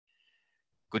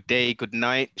Good day, good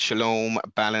night, shalom,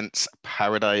 balance,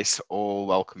 paradise, all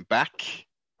welcome back.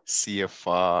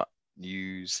 CFR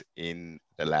News in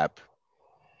the Lab.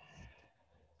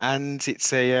 And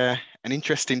it's an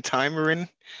interesting time we're in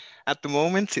at the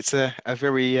moment. It's a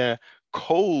very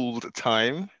cold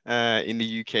time in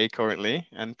the UK currently,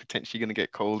 and potentially going to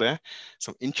get colder.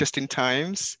 Some interesting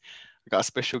times. We got a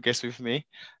special guest with me,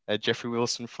 Jeffrey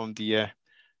Wilson from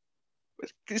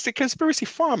it's the Conspiracy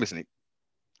Farm, isn't it?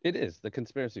 It is the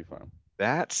Conspiracy Farm.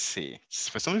 That's it.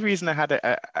 For some reason, I had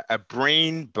a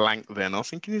brain blank then. I was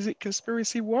thinking, is it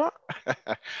conspiracy? What?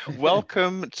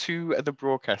 Welcome to the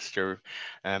broadcast show,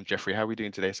 Jeffrey. How are we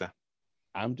doing today, sir?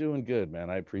 I'm doing good, man.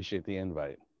 I appreciate the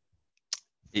invite.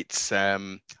 It's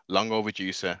long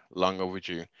overdue, sir. Long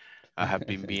overdue. I have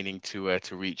been meaning to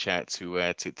reach out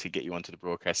to get you onto the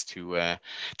broadcast to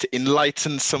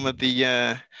enlighten some of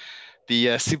the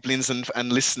siblings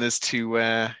and listeners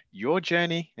to your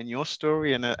journey and your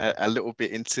story and a little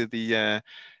bit into the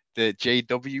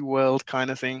JW world kind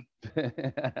of thing.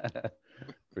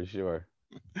 For sure.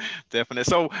 Definitely.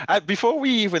 So before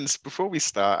we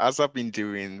start, as I've been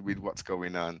doing with what's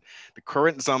going on, the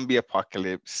current zombie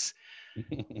apocalypse,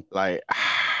 like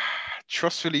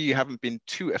trustfully, you haven't been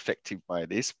too affected by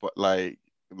this, but like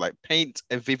paint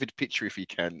a vivid picture if you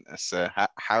can, sir.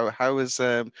 How has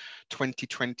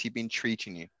 2020 been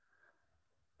treating you?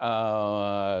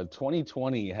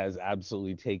 2020 has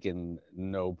absolutely taken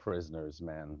no prisoners,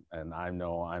 man, and I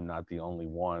know I'm not the only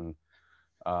one.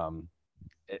 Um,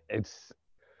 it's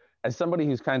as somebody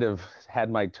who's kind of had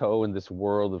my toe in this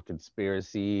world of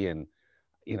conspiracy and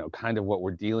kind of what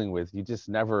we're dealing with, you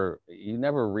never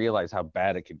realize how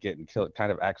bad it could get until it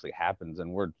kind of actually happens,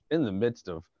 and we're in the midst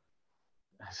of,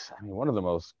 I mean, one of the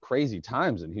most crazy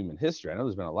times in human history. I know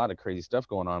there's been a lot of crazy stuff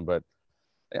going on, but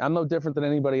I'm no different than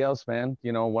anybody else, man.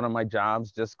 One of my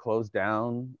jobs just closed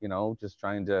down, just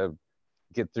trying to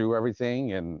get through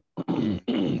everything and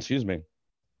excuse me,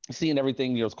 seeing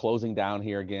everything, is closing down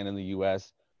here again in the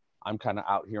US. I'm kind of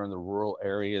out here in the rural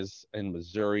areas in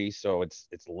Missouri, so it's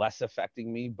less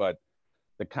affecting me, but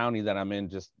the county that I'm in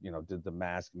just, did the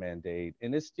mask mandate,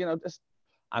 and it's, just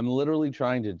I'm literally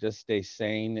trying to just stay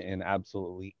sane in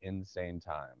absolutely insane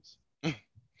times.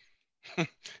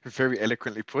 Very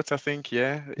eloquently put, I think.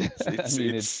 Yeah, I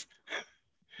mean,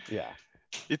 yeah.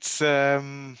 it's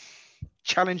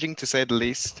challenging to say the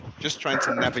least. Just trying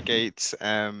to navigate,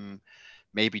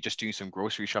 maybe just doing some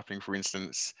grocery shopping, for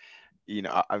instance.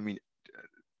 I mean,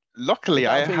 luckily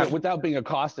I have. Without being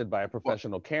accosted by a Well,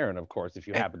 professional Karen, of course, if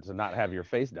you happen to not have your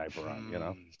face diaper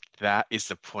on. That is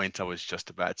the point I was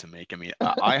just about to make. I mean,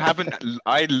 I haven't,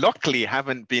 I luckily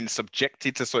haven't been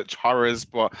subjected to such horrors,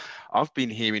 but I've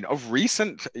been hearing of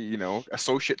recent,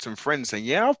 associates and friends saying,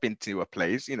 yeah, I've been to a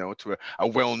place, to a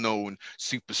well-known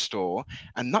superstore,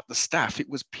 and not the staff, it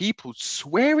was people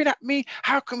swearing at me,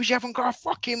 how come you haven't got a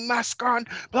fucking mask on,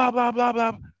 blah, blah, blah,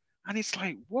 blah. And it's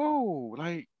like, whoa,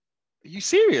 like, are you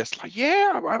serious? Like,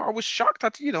 yeah, I was shocked. I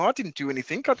didn't do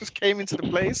anything. I just came into the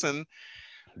place and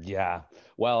Yeah.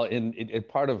 Well,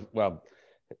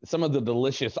 some of the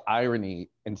delicious irony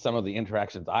in some of the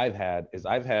interactions I've had is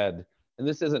and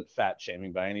this isn't fat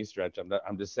shaming by any stretch.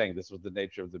 I'm just saying this was the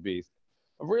nature of the beast.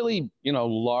 A really,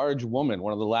 large woman,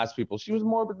 one of the last people, she was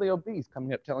morbidly obese,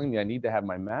 coming up telling me I need to have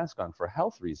my mask on for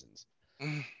health reasons.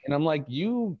 And I'm like,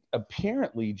 you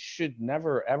apparently should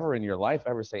never, ever in your life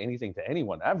ever say anything to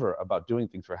anyone ever about doing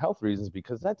things for health reasons,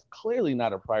 because that's clearly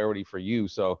not a priority for you.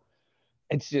 So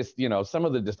it's just, some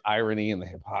of the just irony and the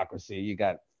hypocrisy. You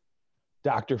got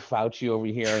Dr. Fauci over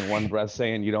here in one breath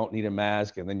saying you don't need a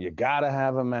mask, and then you got to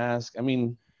have a mask. I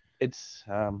mean, it's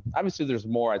obviously there's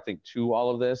more, I think, to all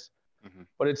of this,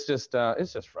 but it's just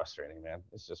frustrating, man.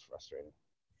 It's just frustrating.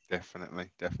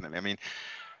 Definitely, definitely. I mean,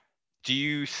 do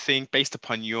you think, based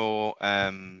upon your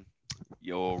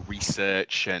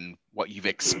research and what you've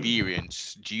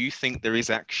experienced, do you think there is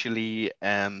actually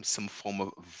some form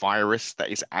of virus that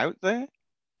is out there?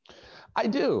 I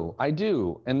do,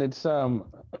 and it's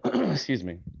excuse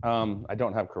me, I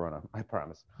don't have corona, I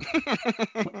promise.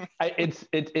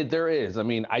 There is. I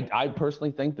mean, I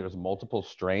personally think there's multiple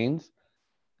strains.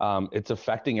 It's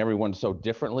affecting everyone so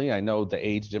differently. I know the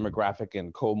age demographic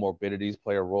and comorbidities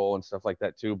play a role and stuff like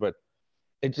that too, but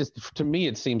it just, to me,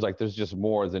 it seems like there's just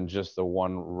more than just the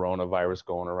one coronavirus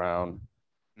going around.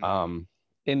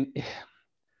 And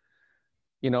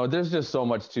there's just so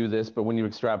much to this, but when you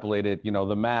extrapolate it,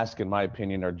 the mask, in my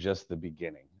opinion, are just the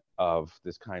beginning of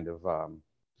this kind of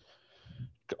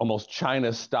almost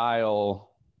China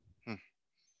style,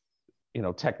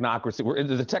 technocracy.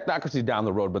 The technocracy down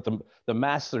the road, but the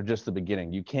masks are just the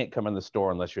beginning. You can't come in the store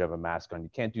unless you have a mask on.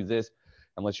 You can't do this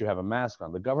unless you have a mask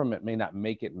on. The government may not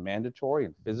make it mandatory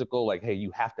and physical, like, hey,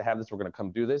 you have to have this, we're going to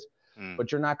come do this,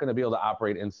 but you're not going to be able to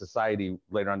operate in society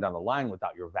later on down the line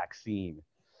without your vaccine.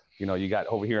 You know, you got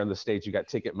over here in the States, you got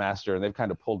Ticketmaster, and they've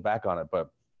kind of pulled back on it,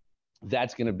 but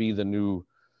that's going to be the new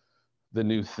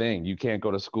thing. You can't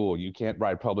go to school, you can't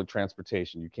ride public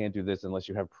transportation, you can't do this unless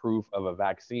you have proof of a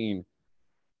vaccine.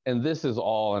 And this is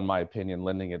all, in my opinion,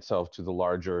 lending itself to the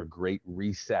larger Great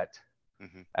Reset,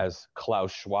 as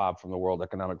Klaus Schwab from the World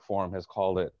Economic Forum has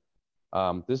called it.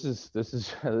 This is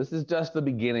just the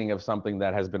beginning of something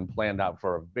that has been planned out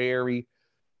for a very,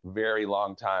 very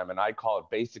long time, and I call it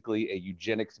basically a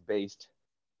eugenics-based,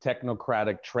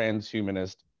 technocratic,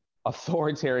 transhumanist,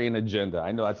 authoritarian agenda.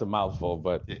 I know that's a mouthful,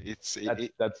 but it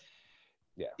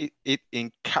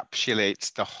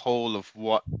encapsulates the whole of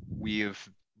what we've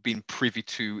been privy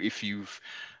to. If you've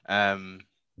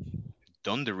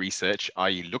done the research,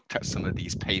 i.e. looked at some of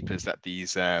these papers that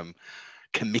these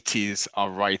committees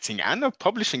are writing and are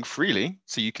publishing freely,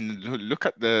 so you can look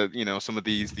at the, you know, some of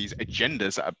these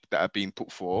agendas that are being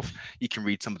put forth. You can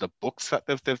read some of the books that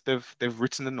they've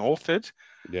written and authored.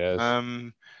 Yes.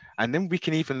 And then we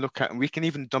can even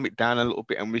dumb it down a little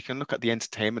bit, and we can look at the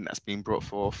entertainment that's being brought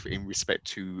forth in respect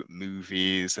to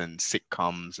movies and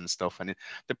sitcoms and stuff. And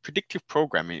the predictive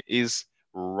programming is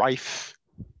rife.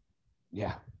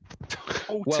 Yeah.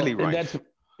 Totally rife. And that's,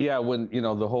 when, you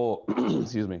know, the whole,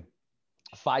 excuse me,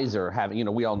 Pfizer having, you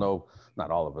know, we all know,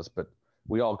 not all of us, but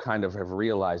we all kind of have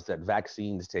realized that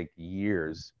vaccines take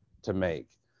years to make.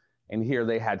 And here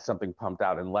they had something pumped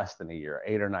out in less than a year,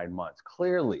 8 or 9 months.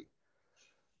 Clearly,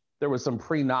 there was some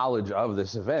pre-knowledge of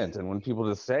this event. And when people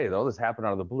just say, oh, this happened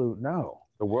out of the blue, no.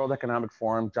 The World Economic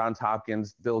Forum, Johns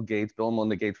Hopkins, Bill and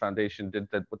Melinda Gates Foundation did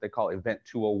what they call Event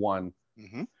 201,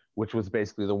 which was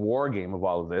basically the war game of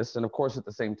all of this. And of course, at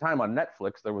the same time on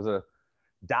Netflix, there was a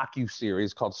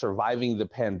docu-series called Surviving the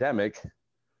Pandemic,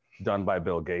 done by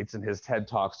Bill Gates, and his TED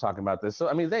Talks talking about this. So,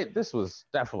 I mean, this was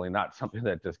definitely not something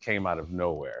that just came out of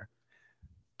nowhere.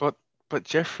 But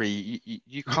Jeffrey,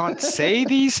 you can't say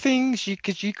these things. You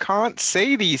can't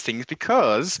say these things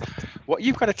because what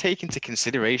you've got to take into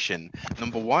consideration,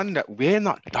 number one, that we're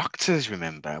not doctors.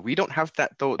 Remember, we don't have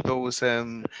those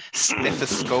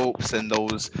stethoscopes and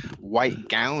those white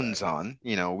gowns on.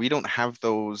 You know, we don't have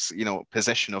those, you know,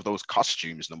 possession of those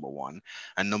costumes. Number one,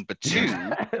 and number two,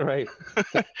 right?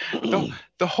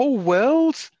 the whole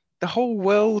world. The whole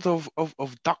world of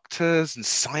doctors and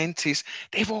scientists,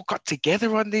 they've all got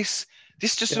together on this.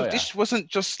 This wasn't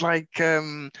just like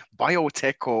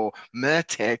biotech or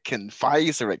Mertech and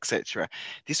Pfizer, etc.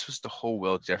 This was the whole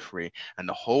world, Jeffrey, and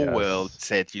the whole world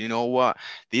said, you know what,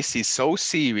 this is so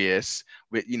serious.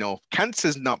 With, you know,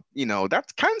 cancer's not, you know,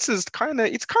 that cancer's kind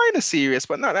of serious,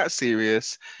 but not that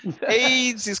serious.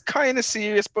 AIDS is kind of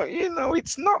serious, but you know,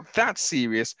 it's not that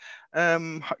serious.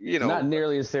 You know, not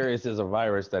nearly as serious as a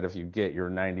virus that if you get, you're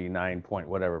 99 point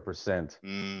whatever percent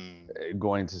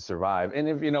going to survive. And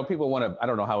if, you know, people want to, I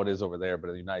don't know how it is over there, but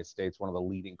in the United States, one of the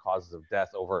leading causes of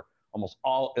death over almost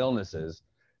all illnesses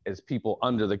is people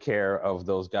under the care of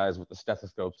those guys with the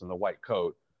stethoscopes and the white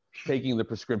coat, taking the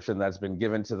prescription that's been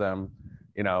given to them,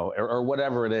 you know, or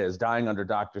whatever it is. Dying under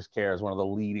doctor's care is one of the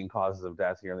leading causes of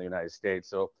death here in the United States.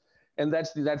 So, and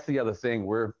that's the other thing.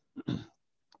 We're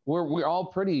all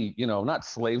pretty, you know, not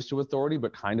slaves to authority,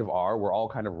 but kind of are. We're all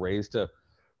kind of raised to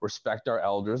respect our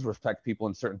elders, respect people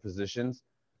in certain positions.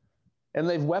 And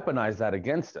they've weaponized that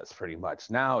against us pretty much.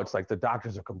 Now it's like the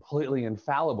doctors are completely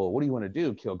infallible. What do you want to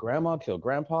do? Kill grandma, kill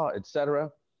grandpa,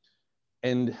 etc.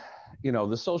 And, you know,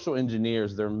 the social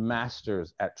engineers, they're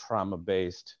masters at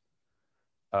trauma-based,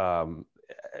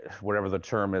 whatever the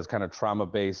term is, kind of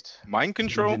trauma-based mind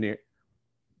control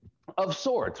of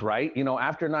sorts, right? You know,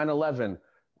 after 9/11,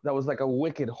 that was like a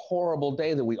wicked, horrible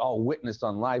day that we all witnessed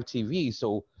on live TV.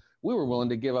 So we were willing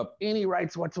to give up any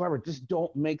rights whatsoever. Just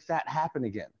don't make that happen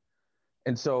again.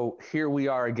 And so here we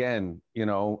are again, you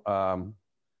know,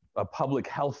 a public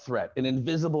health threat, an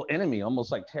invisible enemy,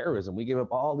 almost like terrorism. We gave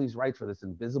up all these rights for this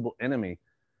invisible enemy.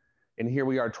 And here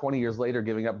we are 20 years later,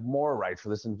 giving up more rights for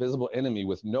this invisible enemy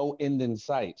with no end in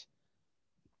sight.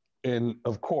 And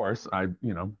of course,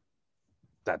 you know,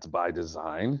 that's by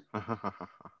design.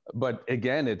 But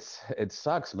again, it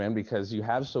sucks, man, because you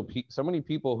have so many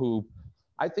people who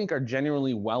I think are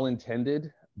genuinely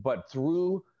well-intended, but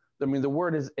through, I mean, the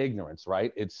word is ignorance,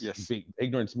 right?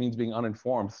 Ignorance means being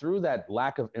uninformed. Through that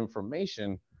lack of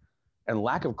information and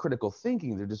lack of critical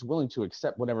thinking, they're just willing to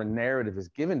accept whatever narrative is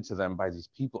given to them by these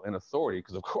people in authority,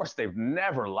 because of course they've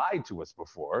never lied to us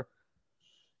before.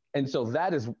 And so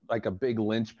that is like a big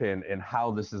linchpin in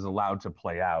how this is allowed to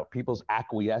play out. People's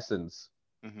acquiescence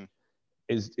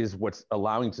is what's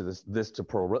allowing to this to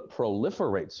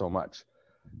proliferate so much.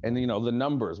 And the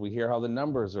numbers, we hear how the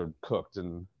numbers are cooked,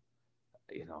 and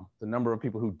the number of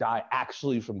people who die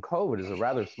actually from COVID is a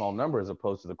rather small number as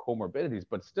opposed to the comorbidities,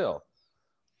 but still,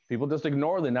 people just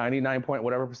ignore the 99 point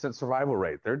whatever percent survival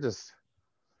rate. They're just,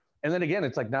 and then again,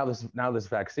 it's like now this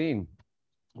vaccine,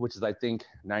 which is I think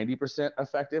 90%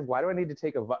 effective. Why do I need to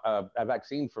take a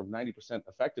vaccine for 90%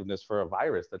 effectiveness for a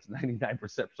virus that's 99%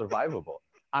 survivable?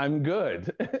 I'm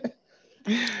good.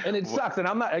 And it sucks. And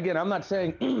I'm not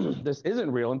saying this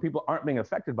isn't real and people aren't being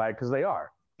affected by it, because they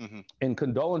are. Mm-hmm. And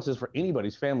condolences for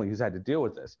anybody's family who's had to deal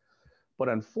with this. But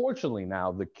unfortunately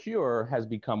now the cure has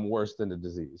become worse than the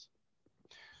disease.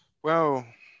 Well,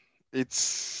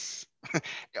 it's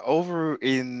over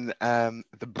in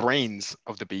the brains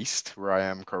of the beast where I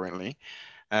am currently.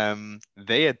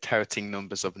 They are touting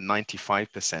numbers of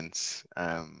 95%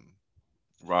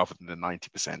 rather than the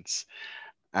 90%.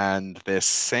 And they're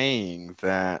saying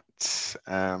that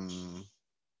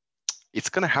it's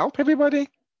going to help everybody,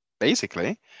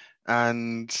 basically.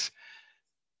 And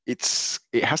it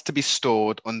has to be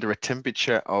stored under a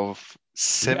temperature of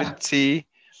 70,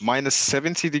 minus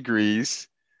 70 degrees.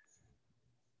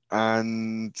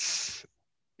 And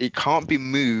it can't be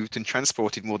moved and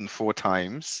transported more than 4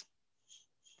 times.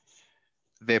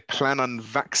 They plan on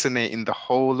vaccinating the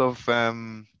whole of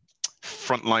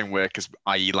frontline workers,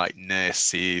 i.e., like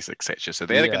nurses, etc. So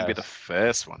they're going to be the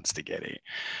first ones to get it,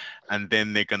 and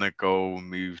then they're going to go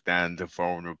move down the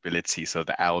vulnerability, so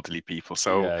the elderly people.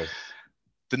 So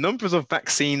the numbers of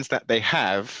vaccines that they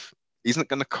have isn't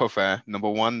going to cover, number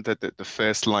one, the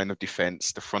first line of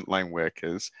defense, the frontline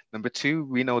workers. Number two,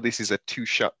 we know this is a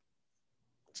 2-shot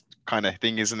kind of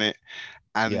thing, isn't it?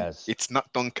 And it's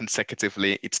not done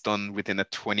consecutively. It's done within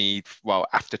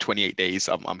after 28 days.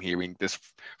 I'm hearing this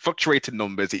fluctuated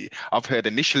numbers. I've heard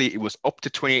initially it was up to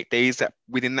 28 days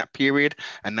within that period.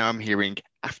 And now I'm hearing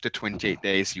after 28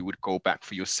 days, you would go back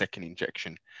for your second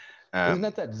injection. Isn't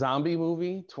that zombie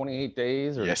movie, 28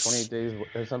 days or 28 days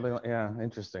or something? Yeah,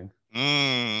 interesting.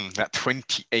 That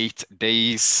 28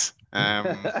 days.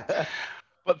 But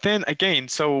then again,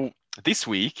 so this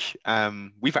week,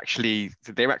 they're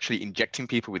actually injecting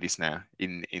people with this now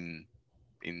in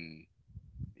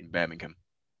Birmingham,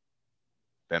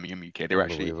 UK. They're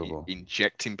actually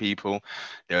injecting people.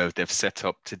 They've set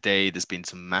up today. There's been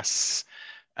some mass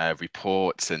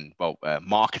reports and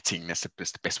marketing. That's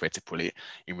the best way to put it,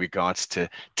 in regards to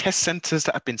test centers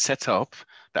that have been set up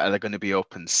that are going to be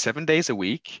open 7 days a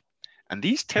week. And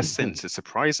these test centers,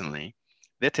 surprisingly,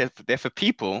 they're for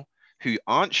people who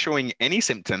aren't showing any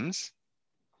symptoms,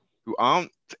 who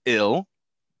aren't ill,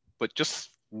 but just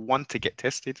want to get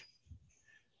tested.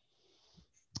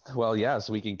 Well, yeah,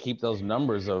 so we can keep those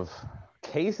numbers of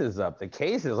cases up. The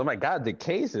cases, oh my God, the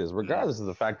cases, regardless of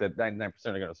the fact that 99%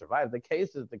 are going to survive, the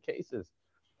cases.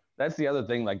 That's the other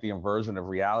thing, like the inversion of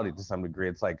reality to some degree.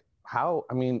 It's like,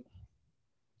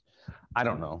 I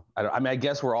don't know. I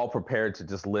guess we're all prepared to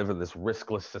just live in this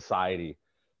riskless society,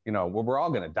 where we're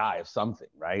all going to die of something,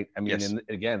 right? And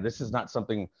again, this is not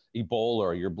something Ebola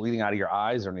or you're bleeding out of your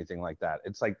eyes or anything like that.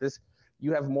 It's like this,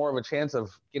 you have more of a chance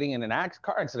of getting in an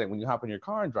car accident when you hop in your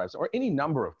car and drive, or any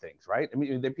number of things, right?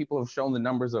 People have shown the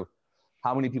numbers of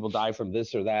how many people die from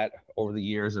this or that over the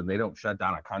years, and they don't shut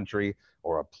down a country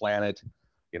or a planet.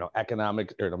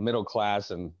 Economic or the middle class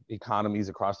and economies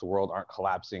across the world aren't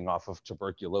collapsing off of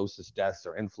tuberculosis deaths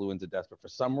or influenza deaths, but for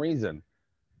some reason,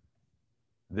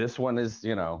 this one is,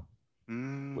 we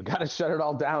got to shut it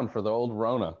all down for the old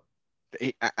Rona.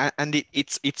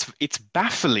 It's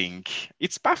baffling.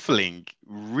 It's baffling,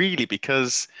 really,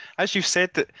 because as you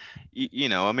said that, do you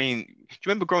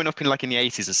remember growing up in the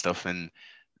 80s and stuff, and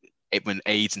when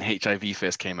AIDS and HIV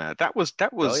first came out, that was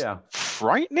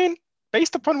frightening,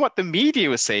 based upon what the media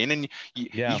was saying, and you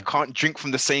can't drink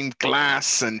from the same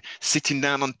glass, and sitting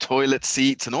down on toilet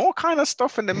seats and all kind of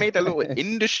stuff, and they made a little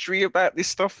industry about this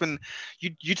stuff, and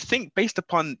you'd think, based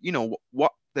upon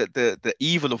what the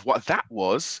evil of what that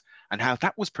was and how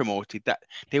that was promoted, that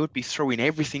they would be throwing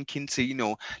everything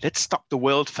into let's stop the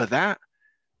world for that.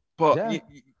 But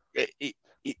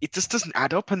it just doesn't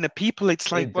add up, and the people, it's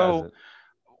like,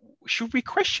 should we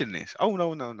question this? Oh,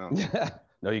 no.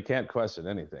 No, you can't question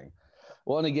anything.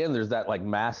 Well, and again, there's that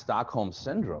mass Stockholm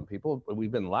syndrome.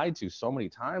 We've been lied to so many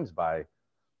times by,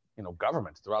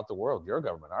 governments throughout the world, your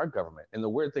government, our government. And the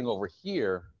weird thing over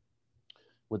here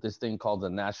with this thing called the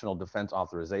National Defense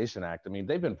Authorization Act,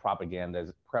 they've been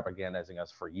propagandizing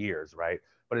us for years, right?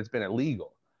 But it's been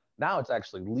illegal. Now it's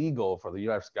actually legal for the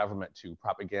US government to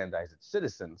propagandize its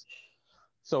citizens.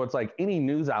 So it's like any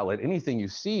news outlet, anything you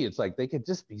see, it's like they could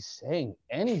just be saying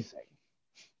anything.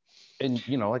 and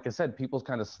you know, like I said, people's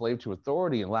kind of slave to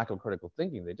authority and lack of critical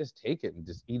thinking. They just take it and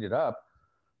just eat it up.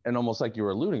 And almost like you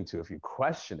were alluding to, if you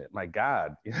question it, my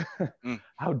God, Mm.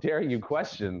 how dare you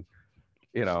question,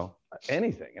 you know,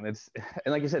 anything? And it's,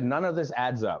 and like I said, none of this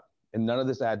adds up, and none of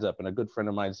this adds up. And a good friend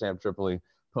of mine, Sam Tripoli,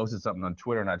 posted something on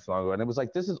Twitter not so long ago, and it was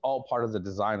like, this is all part of the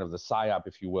design of the psyop,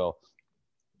 if you will,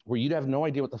 where you'd have no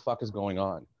idea what the fuck is going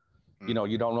on. You Mm. know,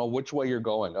 you don't know which way you're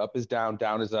going. Up is down,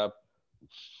 down is up,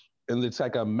 and it's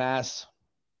like a mass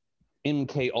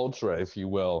MK Ultra, if you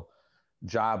will,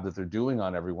 job that they're doing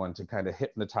on everyone to kind of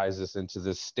hypnotize us into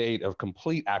this state of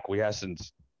complete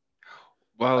acquiescence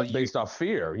Well, you. based off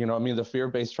fear. You know, I mean, the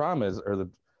fear-based trauma is, or the,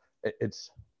 it's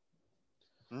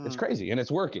it's Mm. crazy, and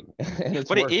it's working, and it's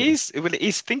Well, it working. is. Well, it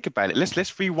is. Think about it.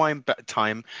 Let's rewind back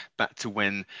time back to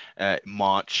when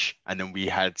March, and then we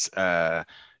had the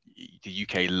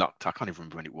UK locked. I can't even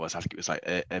remember when it was. I think it was like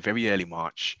a very early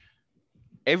March.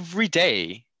 Every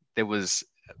day there was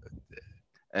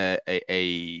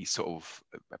a sort of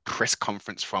a press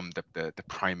conference from the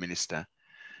Prime Minister.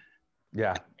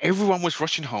 Yeah, Everyone was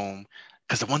rushing home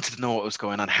because they wanted to know what was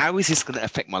going on. How is this going to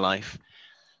affect my life?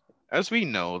 As we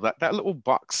know, that little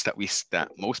box that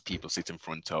most people sit in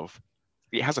front of,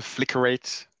 it has a flicker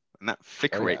rate, and that oh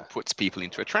flicker yeah, rate puts people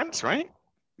into a trance, right?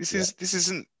 yeah,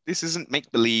 This isn't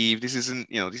make believe. This isn't,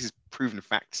 this is proven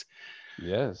fact.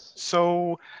 yes,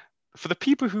 So for the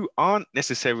people who aren't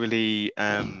necessarily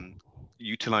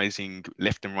utilizing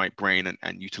left and right brain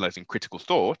and utilizing critical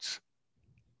thoughts,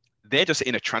 they're just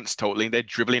in a trance totally. They're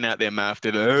dribbling out their mouth.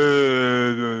 They're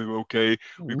like, okay,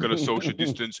 we've got a social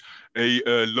distance. Hey,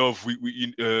 love,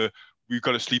 we've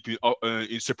got to sleep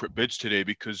in separate beds today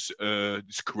because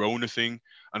this Corona thing,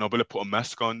 and I better put a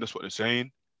mask on. That's what they're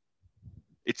saying.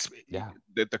 It's yeah,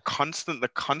 the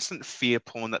constant fear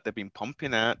porn that they've been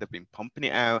pumping out. They've been pumping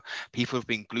it out. People have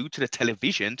been glued to the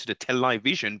television, to the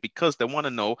television, because they want to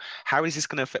know, how is this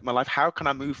going to affect my life? How can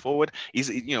I move forward?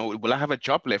 Is it, will I have a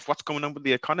job left? What's going on with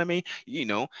the economy?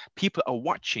 People are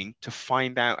watching to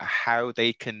find out how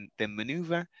they can then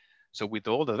maneuver. So with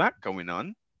all of that going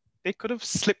on, they could have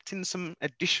slipped in some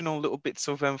additional little bits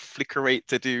of flicker rate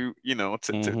to do, to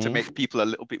mm-hmm. make people a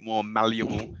little bit more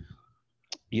malleable.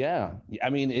 Yeah, I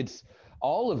mean, it's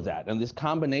all of that, and this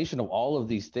combination of all of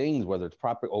these things, whether it's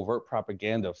proper overt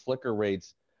propaganda, flicker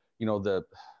rates, you know,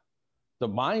 the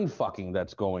mind fucking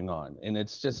that's going on, and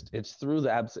it's through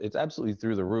it's absolutely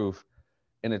through the roof,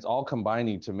 and it's all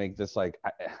combining to make this like,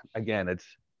 again, it's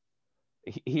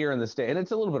here in the state, and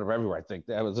it's a little bit of everywhere. I think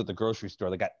I was at the grocery store.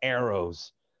 They got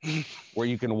arrows where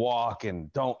you can walk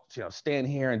and don't, stand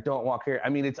here and don't walk here. I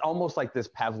mean, it's almost like this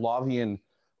Pavlovian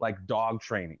like dog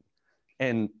training.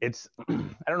 And it's, I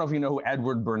don't know if you know who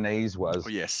Edward Bernays Oh, was.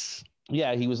 yes.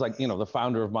 Yeah, he was like, the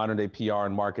founder of modern day PR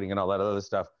and marketing and all that other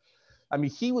stuff. I mean,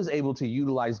 he was able to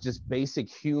utilize just basic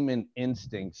human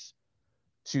instincts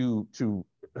to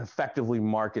effectively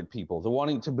market people, the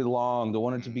wanting to belong, the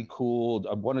wanting to be cool,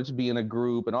 wanting to be in a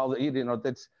group, and all that.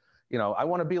 That's, I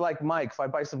want to be like Mike. If I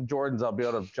buy some Jordans, I'll be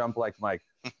able to jump like Mike.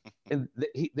 And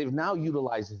they've now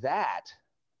utilized that,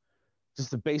 just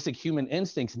the basic human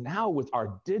instincts, now with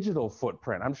our digital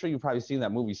footprint. I'm sure you've probably seen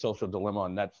that movie Social Dilemma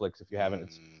on Netflix. If you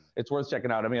haven't, it's worth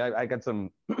checking out. I mean, I got some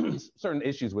certain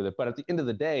issues with it, but at the end of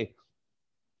the day,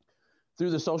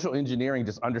 through the social engineering,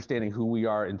 just understanding who we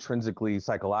are intrinsically,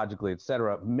 psychologically, et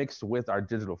cetera, mixed with our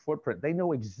digital footprint, they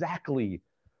know exactly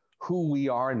who we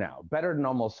are now, better than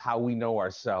almost how we know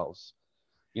ourselves.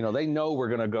 They know we're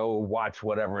going to go watch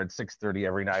whatever at 6:30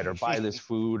 every night, or buy this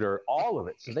food, or all of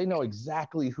it. So they know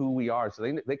exactly who we are. So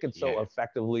they can so Yeah.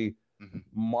 effectively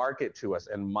market to us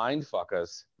and mind fuck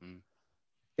us.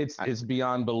 It's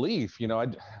beyond belief, And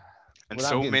without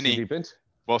so getting too many, deep into.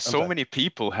 well, I'm so sorry. many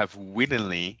people have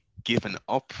willingly given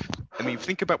up. I mean,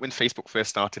 think about when Facebook first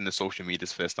started and the social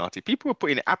medias first started. People were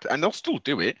putting it up, and they'll still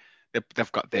do it.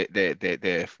 They've got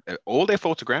their all their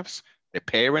photographs, their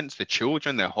parents, their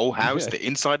children, their whole house, the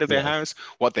inside of their Yes. house,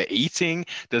 what they're eating.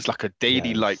 There's like a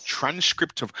daily like Yes.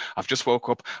 transcript of, I've just woke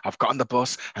up, I've got on the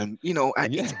bus, and Yeah.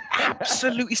 it's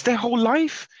absolutely, it's their whole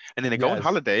life. And then they go on Yes.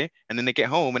 holiday, and then they get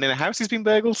home, and then the house has been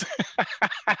burgled.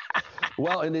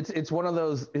 Well, and it's one of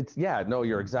those, no,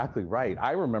 you're exactly right.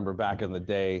 I remember back in the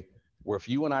day where if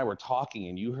you and I were talking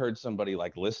and you heard somebody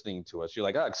like listening to us, you're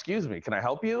like, oh, excuse me, can I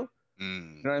help you?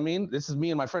 You know what I mean? This is me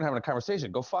and my friend having a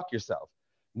conversation. Go fuck yourself.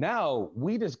 Now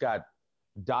we just got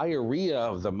diarrhea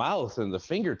of the mouth and the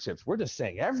fingertips. We're just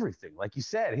saying everything. Like you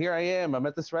said, here I am. I'm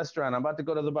at this restaurant. I'm about to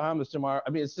go to the Bahamas tomorrow.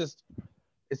 I mean,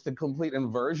 it's the complete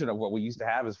inversion of what we used to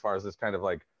have as far as this kind of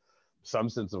like some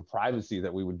sense of privacy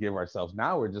that we would give ourselves.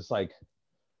 Now we're just like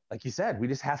you said, we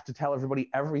just have to tell everybody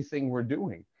everything we're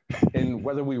doing. And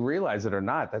whether we realize it or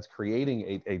not, that's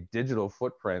creating a digital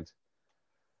footprint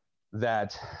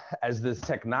that, as this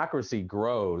technocracy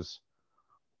grows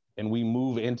and we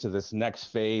move into this next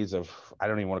phase of, I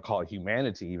don't even want to call it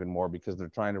humanity even more, because they're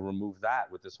trying to remove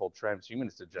that with this whole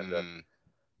transhumanist agenda.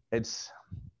 It's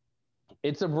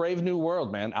a brave new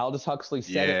world, man. Aldous Huxley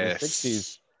said it in the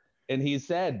 60s. And he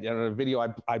said in a video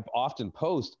I often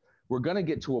post, we're going to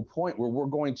get to a point where we're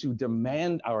going to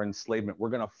demand our enslavement. We're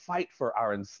going to fight for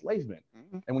our enslavement.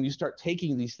 And when you start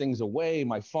taking these things away,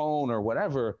 my phone or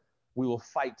whatever, we will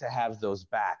fight to have those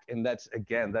back. And that's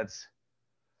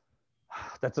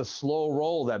a slow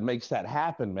roll that makes that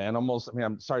happen, man. Almost, I mean,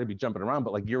 I'm sorry to be jumping around,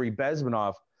 but like Yuri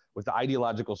Bezmenov, with the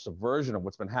ideological subversion of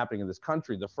what's been happening in this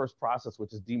country, the first process,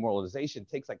 which is demoralization,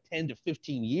 takes like 10 to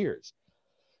 15 years.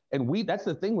 And that's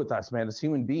the thing with us, man, as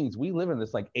human beings, we live in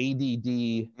this like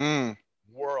ADD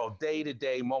world, day to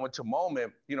day, moment to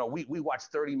moment. You know, we watch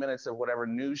 30 minutes of whatever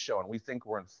news show and we think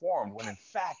we're informed, when in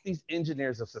fact, these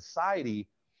engineers of society,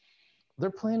 they're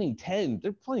planning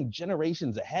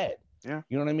generations ahead. Yeah.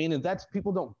 You know what I mean? And that's,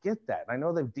 people don't get that. And I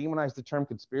know they've demonized the term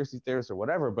conspiracy theorists or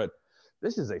whatever, but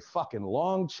this is a fucking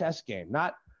long chess game,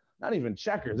 not even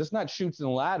checkers. It's not Chutes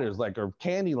and Ladders like, or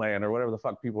Candyland or whatever the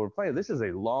fuck people are playing. This is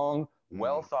a long,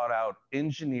 well thought out,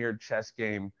 engineered chess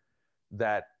game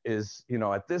that is, you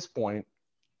know, at this point,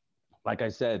 like I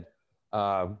said,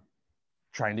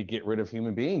 trying to get rid of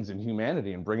human beings and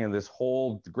humanity and bring in this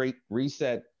whole great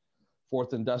reset,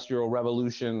 fourth industrial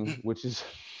revolution, which is,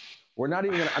 we're not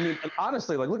even gonna, I mean,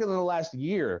 honestly, like look at the last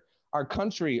year, our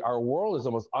country, our world is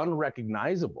almost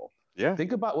unrecognizable. Yeah.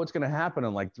 Think about what's going to happen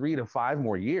in like 3 to 5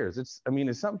 more years. It's, I mean,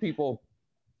 as some people,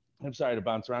 I'm sorry to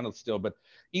bounce around still, but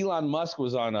Elon Musk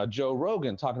was on Joe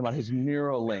Rogan talking about his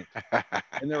Neuralink,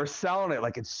 and they were selling it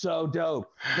like it's so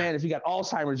dope. Man, if you got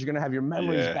Alzheimer's, you're going to have your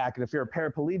memories back. And if you're a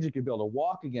paraplegic, you'll be able to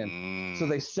walk again. So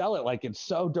they sell it like it's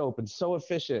so dope and so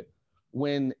efficient,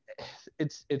 when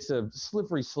it's a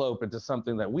slippery slope into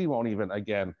something that we won't even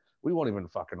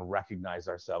fucking recognize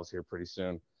ourselves here pretty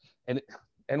soon. And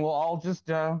we'll all just,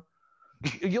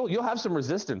 you'll have some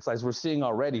resistance, as we're seeing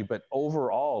already, but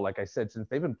overall, like I said, since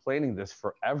they've been planning this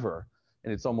forever,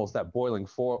 and it's almost that boiling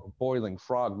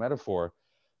frog metaphor,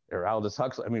 or Aldous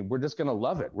Huxley, I mean, we're just going to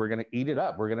love it. We're going to eat it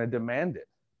up. We're going to demand it.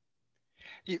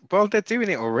 Well, they're doing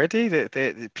it already.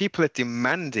 The people are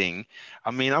demanding.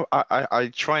 I mean,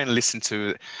 I try and listen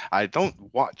to. I don't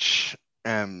watch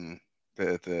the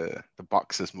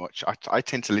box as much. I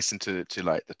tend to listen to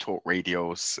like the talk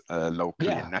radios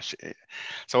locally and nationally.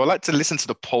 So I like to listen to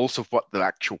the pulse of what the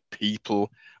actual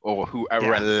people, or who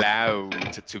are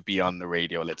allowed to be on the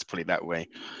radio. Let's put it that way.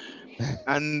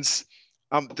 And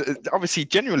obviously,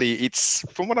 generally, it's,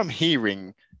 from what I'm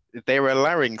hearing, they're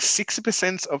allowing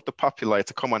 60% of the populace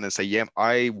to come on and say, yeah,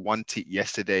 I want it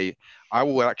yesterday. I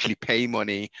will actually pay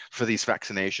money for this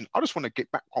vaccination. I just want to get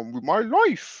back on with my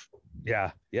life.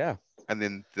 Yeah. And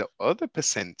then the other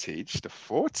percentage, the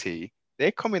 40,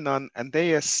 they're coming on and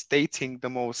they are stating the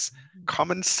most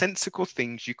commonsensical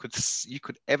things you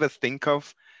could ever think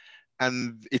of.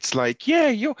 And it's like, yeah,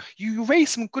 you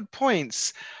raised some good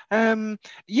points.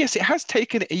 Yes, it has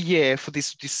taken a year for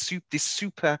this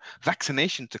super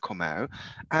vaccination to come out,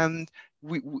 and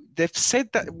they've said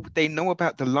that they know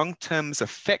about the long-term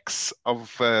effects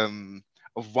of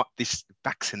what this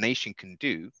vaccination can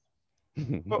do.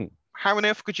 But how on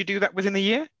earth could you do that within a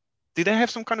year? Do they have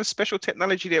some kind of special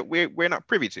technology that we're not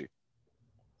privy to?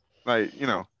 Like, you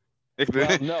know.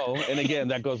 Well, no. And again,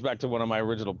 that goes back to one of my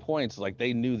original points. Like,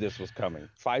 they knew this was coming.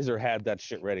 Pfizer had that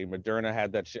shit ready. Moderna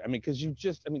had that shit. I mean, because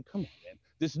come on, man.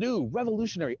 This new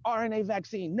revolutionary RNA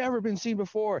vaccine, never been seen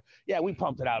before. Yeah, we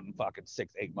pumped it out in fucking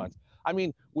 6-8 months. I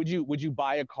mean, would you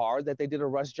buy a car that they did a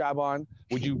rush job on?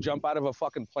 Would you jump out of a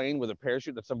fucking plane with a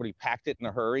parachute that somebody packed it in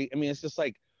a hurry? I mean, it's just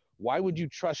like, why would you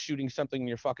trust shooting something in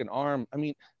your fucking arm? I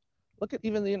mean, look at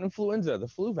even the influenza, the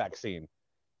flu vaccine.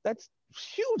 That's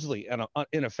hugely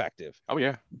ineffective. Oh,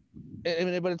 yeah. I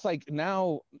mean, but it's like,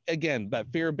 now, again, that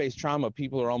fear-based trauma,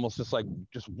 people are almost just like,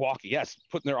 just walking. Yes,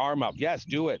 putting their arm up. Yes,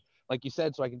 do it. Like you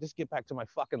said, so I can just get back to my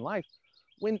fucking life.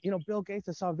 When, you know, Bill Gates,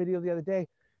 I saw a video the other day.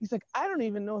 He's like, I don't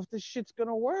even know if this shit's going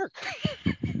to work.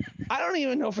 I don't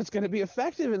even know if it's going to be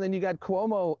effective. And then you got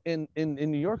Cuomo in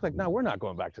New York, like, no, we're not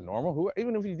going back to normal.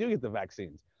 Even if you do get the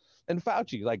vaccines. And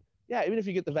Fauci, like, yeah, even if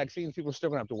you get the vaccines, people are still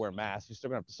going to have to wear masks. You're still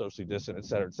going to have to socially distance, et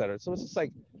cetera, et cetera. So it's just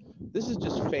like, this is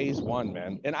just phase one,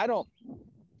 man. And I don't,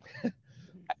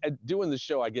 doing the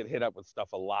show, I get hit up with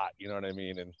stuff a lot. You know what I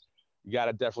mean? And you got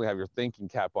to definitely have your thinking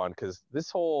cap on, because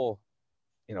this whole,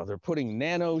 you know, they're putting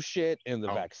nano shit in the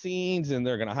vaccines and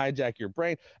they're going to hijack your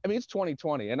brain. I mean, it's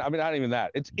 2020. And I mean, not even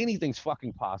that. It's anything's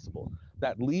fucking possible.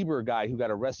 that Lieber guy who got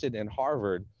arrested in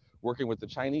Harvard working with the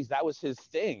Chinese, that was his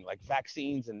thing, like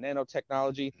vaccines and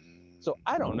nanotechnology. So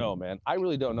I don't know, man. I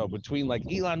really don't know. Between like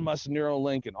Elon Musk,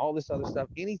 Neuralink, and all this other stuff,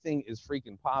 anything is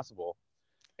freaking possible.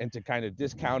 And to kind of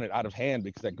discount it out of hand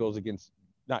because that goes against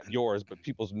not yours, but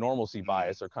people's normalcy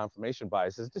bias or confirmation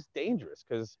bias is just dangerous.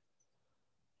 Because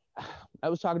I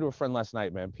was talking to a friend last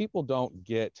night, man. People don't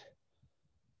get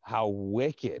how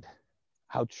wicked,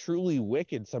 how truly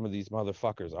wicked some of these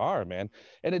motherfuckers are, man.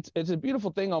 And it's a beautiful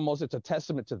thing almost. It's a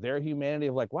testament to their humanity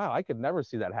of like, wow, I could never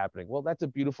see that happening. Well, that's a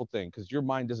beautiful thing because your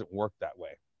mind doesn't work that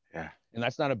way. Yeah. And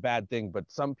that's not a bad thing, but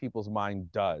some people's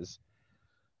mind does.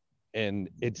 And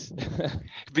it's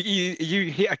but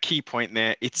you hit a key point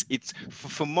there. It's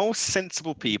for most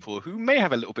sensible people who may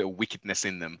have a little bit of wickedness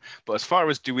in them, but as far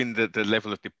as doing the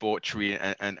level of debauchery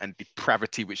and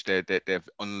depravity which they've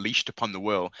unleashed upon the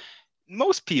world,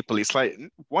 most people, it's like,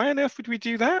 why on earth would we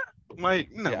do that? Like,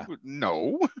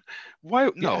 no. Why?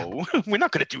 No, we're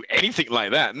not going to do anything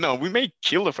like that. No, we may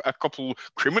kill a couple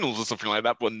criminals or something like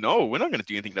that, but no, we're not going to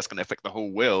do anything that's going to affect the whole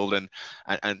world and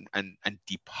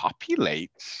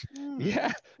depopulate.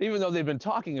 Yeah, even though they've been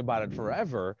talking about it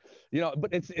forever,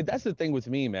 but that's the thing with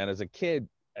me, man. As a kid,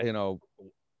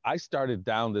 I started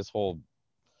down this whole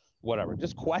whatever,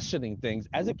 just questioning things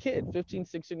as a kid, 15,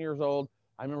 16 years old.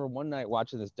 I remember one night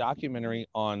watching this documentary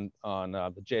on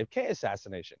the JFK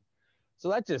assassination. So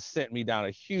that just sent me down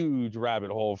a huge rabbit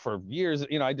hole for years.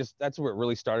 That's where it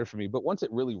really started for me. But once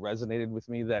it really resonated with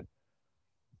me that,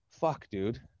 fuck,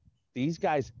 dude, these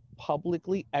guys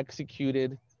publicly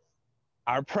executed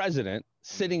our president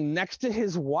sitting next to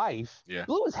his wife,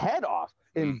 blew his head off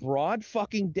in broad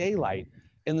fucking daylight,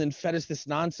 and then fed us this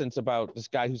nonsense about this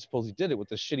guy who supposedly did it with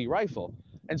this shitty rifle.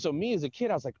 And so me as a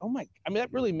kid, I was like,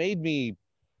 that really made me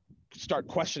start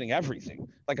questioning everything.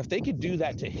 Like if they could do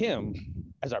that to him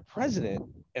as our president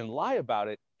and lie about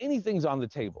it, anything's on the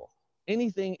table.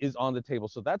 Anything is on the table.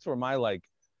 So that's where my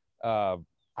I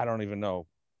don't even know.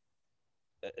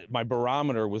 My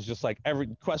barometer was just like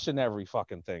question every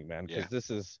fucking thing, man.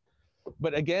 Because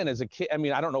but again, as a kid,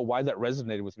 I don't know why that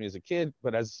resonated with me as a kid,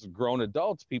 but as grown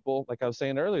adults, people, like I was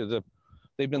saying earlier,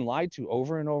 they've been lied to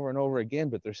over and over and over again,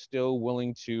 but they're still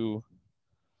willing to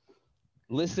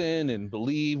listen and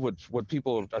believe what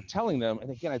people are telling them.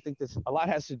 And again, I think this a lot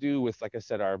has to do with, like I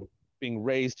said, our being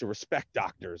raised to respect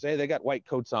doctors. Hey, they got white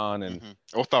coats on and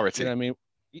authority. You know what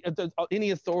I mean?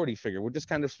 Any authority figure, we're just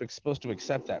kind of supposed to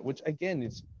accept that, which again,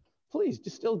 please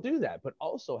just still do that, but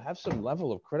also have some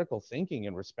level of critical thinking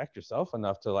and respect yourself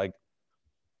enough to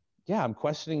I'm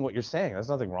questioning what you're saying. There's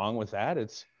nothing wrong with that. I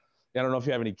don't know if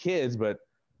you have any kids, but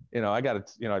I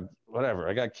got whatever.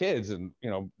 I got kids and,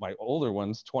 my older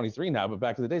one's 23 now, but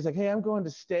back in the day, it's like, hey, I'm going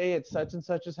to stay at such and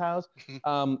such's house.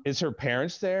 Is her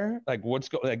parents there? Like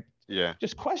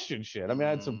just question shit. I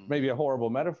had maybe a horrible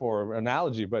metaphor or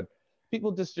analogy, but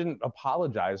people just didn't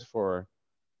apologize for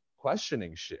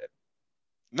questioning shit.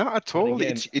 Not at all.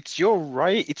 Again, it's your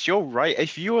right. It's your right.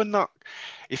 If you're not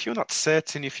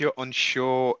certain, if you're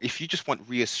unsure, if you just want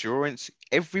reassurance,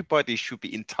 everybody should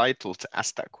be entitled to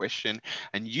ask that question.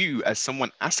 And you, as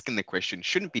someone asking the question,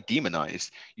 shouldn't be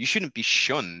demonized. You shouldn't be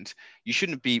shunned. You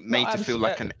shouldn't be made to feel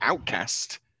like an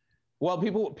outcast. Well,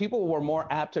 people were more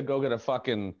apt to go get a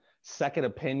fucking second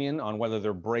opinion on whether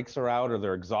their brakes are out or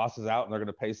their exhaust is out and they're going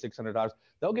to pay $600.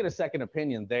 They'll get a second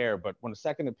opinion there. But when a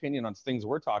second opinion on things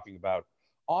we're talking about,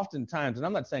 oftentimes, and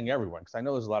I'm not saying everyone, because I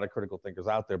know there's a lot of critical thinkers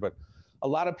out there, but a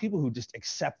lot of people who just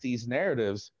accept these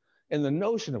narratives and the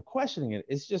notion of questioning it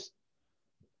is just,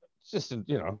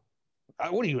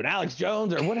 what are you, an Alex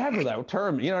Jones or whatever that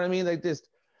term, you know what I mean?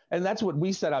 And that's what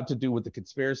we set out to do with the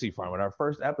Conspiracy Farm. In our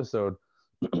first episode,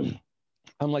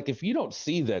 I'm like, if you don't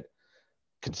see that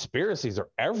conspiracies are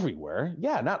everywhere,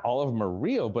 not all of them are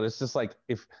real, but it's just like,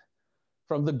 if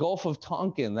from the Gulf of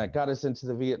Tonkin that got us into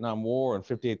the Vietnam War and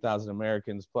 58,000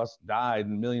 Americans plus died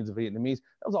and millions of Vietnamese,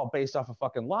 that was all based off a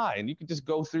fucking lie. And you could just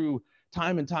go through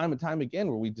time and time and time again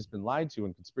where we've just been lied to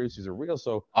and conspiracies are real.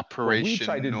 So Operation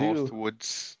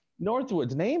Northwoods.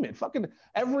 Northwoods, name it. Fucking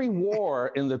every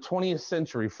war in the 20th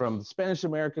century, from the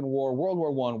Spanish-American War, World War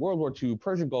I, World War II,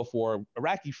 Persian Gulf War,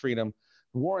 Iraqi freedom,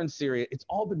 war in Syria, it's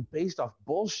all been based off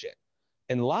bullshit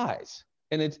and lies.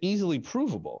 And it's easily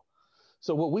provable.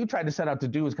 So what we tried to set out to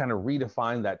do is kind of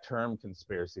redefine that term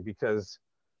conspiracy because,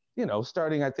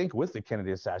 starting, I think, with the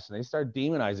Kennedy assassination, they started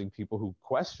demonizing people who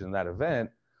question that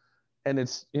event. And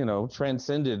it's,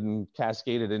 transcended and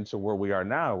cascaded into where we are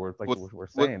now. We're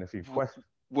saying, if you question.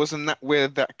 Wasn't that where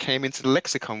that came into the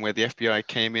lexicon, where the FBI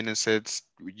came in and said,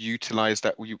 utilize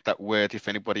that word if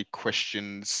anybody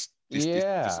questions this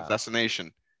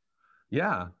assassination?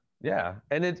 Yeah.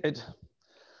 And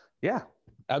Yeah,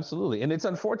 absolutely. And it's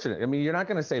unfortunate. I mean, you're not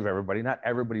going to save everybody. Not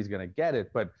everybody's going to get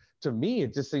it. But to me,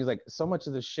 it just seems like so much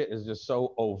of this shit is just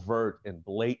so overt and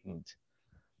blatant.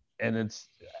 And it's,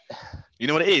 You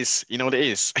know what it is? You know what it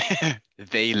is?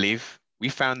 They live. We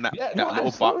found that yeah, no, that little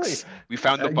absolutely. box. We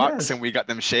found the box Yes. and we got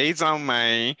them shades on,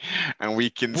 man. And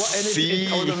we can Well, and or see.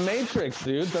 The Matrix,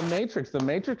 dude. The Matrix. The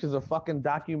Matrix is a fucking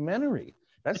documentary.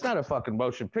 That's not a fucking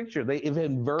motion picture. They've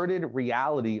inverted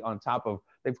reality on top of,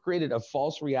 they've created a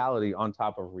false reality on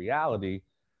top of reality.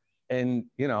 And,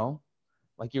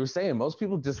 like you were saying, most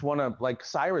people just want to, like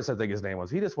Cyrus, I think his name was.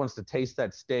 He just wants to taste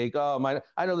that steak. Oh my!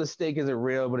 I know the steak isn't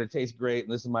real, but it tastes great,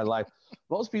 and this is my life.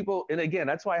 Most people, and again,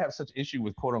 that's why I have such issue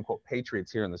with quote unquote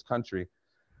patriots here in this country.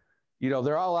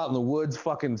 They're all out in the woods,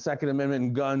 fucking Second Amendment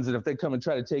and guns, and if they come and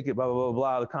try to take it, blah blah blah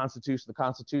blah, the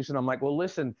Constitution. I'm like, well,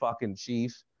 listen, fucking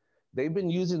chief, they've been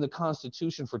using the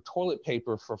Constitution for toilet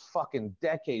paper for fucking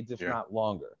decades, if Yeah. not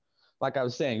longer. Like I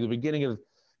was saying, the beginning of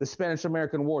the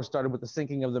Spanish-American War started with the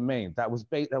sinking of the Maine. That was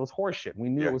horseshit. We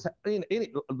knew it was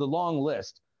the long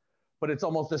list, but it's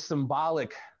almost a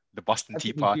symbolic. The Boston That's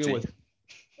Tea what we deal Party. with.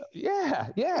 Yeah,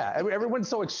 yeah. Everyone's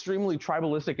so extremely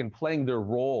tribalistic and playing their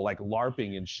role, like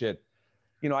LARPing and shit.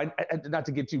 Not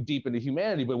to get too deep into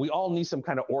humanity, but we all need some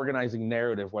kind of organizing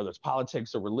narrative, whether it's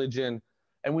politics or religion,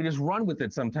 and we just run with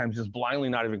it sometimes, just blindly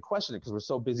not even question it because we're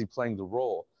so busy playing the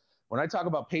role. When I talk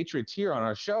about patriots here on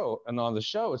our show and on the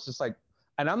show, it's just like,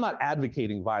 and I'm not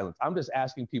advocating violence. I'm just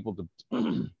asking people to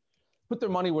put their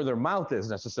money where their mouth is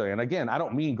necessarily. And again, I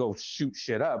don't mean go shoot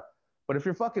shit up, but if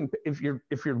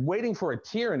you're waiting for a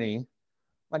tyranny,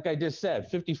 like I just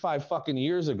said, 55 fucking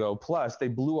years ago, plus they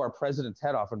blew our president's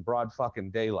head off in broad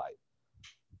fucking daylight.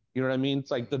 You know what I mean?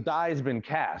 It's like the die has been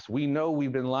cast. We know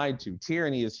we've been lied to.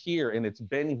 Tyranny is here and it's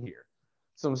been here.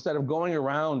 So instead of going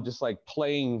around just like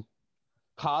cosplaying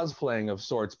of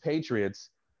sorts,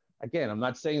 patriots, again, I'm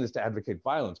not saying this to advocate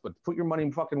violence, but put your money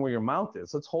fucking where your mouth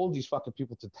is. Let's hold these fucking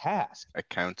people to task.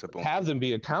 Accountable. Have them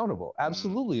be accountable.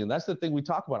 Absolutely. And that's the thing we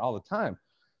talk about all the time.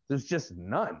 There's just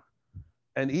none.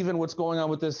 And even what's going on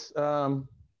with this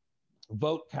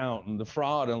vote count and the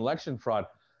fraud and election fraud,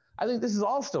 I think this is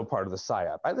all still part of the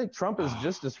psyop. I think Trump is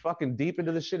just as fucking deep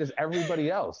into this shit as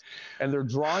everybody else. And they're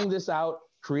drawing this out,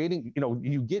 creating,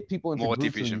 you get people into more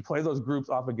groups division. and you play those groups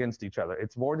off against each other.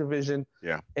 It's more division.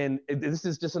 Yeah. And this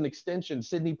is just an extension.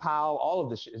 Sidney Powell, all of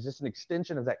this shit is just an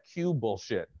extension of that Q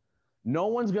bullshit. No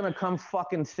one's going to come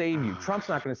fucking save you. Trump's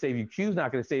not going to save you. Q's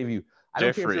not going to save you. I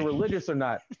don't care if you're religious or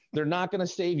not. They're not going to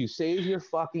save you. Save your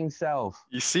fucking self.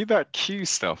 You see that Q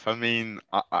stuff? I mean,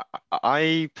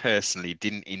 I personally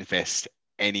didn't invest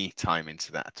any time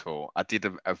into that at all. I did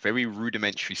a very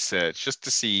rudimentary search just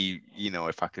to see,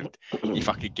 if I could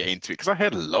get into it, because I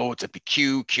heard loads of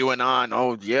QAnon,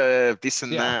 oh yeah, this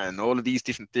and that, and all of these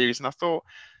different theories, and I thought,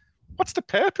 what's the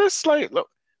purpose? Like, look,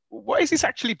 what is this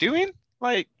actually doing?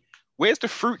 Like, where's the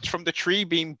fruit from the tree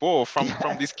being born from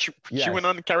this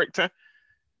QAnon character?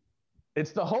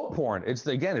 It's the hope porn. It's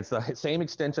the same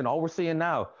extension. All we're seeing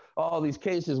now, all these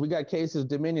cases, we got cases,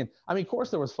 Dominion. I mean, of course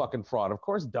there was fucking fraud. Of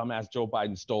course, dumbass Joe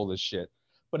Biden stole this shit.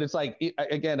 But it's like,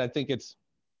 again, I think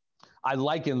I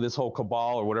liken this whole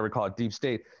cabal or whatever you call it, deep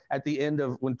state. At the end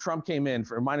of when Trump came in, it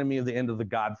reminded me of the end of The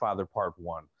Godfather Part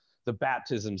 1, the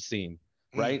baptism scene.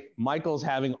 Right? Michael's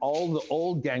having all the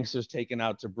old gangsters taken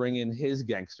out to bring in his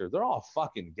gangster. They're all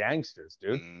fucking gangsters,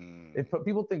 dude. If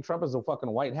people think Trump is a fucking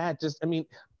white hat,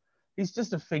 he's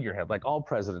just a figurehead, like all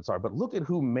presidents are. But look at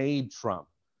who made Trump.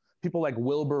 People like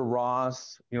Wilbur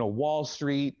Ross, Wall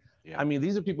Street. Yeah. I mean,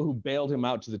 these are people who bailed him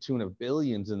out to the tune of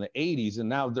billions in the 80s, and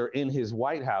now they're in his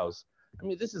White House. I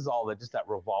mean, this is all that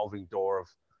revolving door of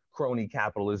crony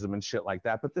capitalism and shit like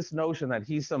that. But this notion that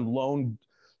he's some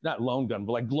not lone gun,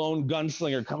 but like lone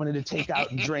gunslinger coming in to take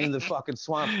out and drain the fucking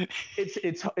swamp.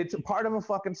 It's a part of a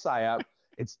fucking psyop.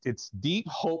 It's deep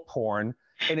hope porn,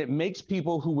 and it makes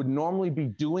people who would normally be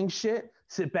doing shit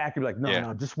sit back and be like,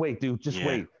 no, just wait, dude, just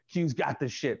wait. Q's got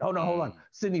this shit. Oh no, hold on.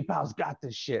 Sidney Powell's got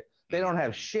this shit. They don't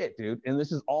have shit, dude. And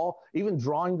this is all, even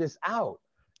drawing this out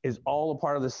is all a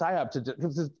part of the psyop.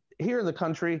 Because here in the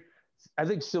country, I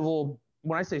think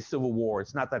when I say civil war,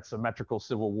 it's not that symmetrical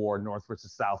civil war, North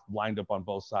versus South, lined up on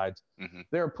both sides.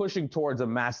 They're pushing towards a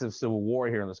massive civil war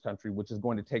here in this country, which is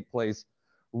going to take place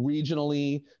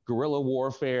regionally, guerrilla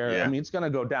warfare. Yeah. I mean, it's going to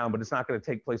go down, but it's not going to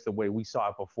take place the way we saw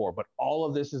it before. But all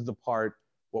of this is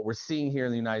what we're seeing here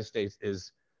in the United States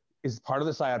is part of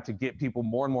the psyop to get people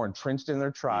more and more entrenched in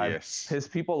their tribe, piss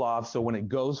people off. So when it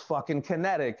goes fucking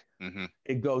kinetic,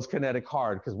 it goes kinetic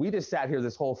hard. Because we just sat here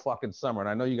this whole fucking summer, and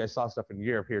I know you guys saw stuff in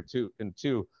Europe here too.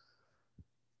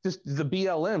 just the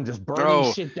BLM just burning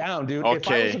Oh, shit down, dude. If I was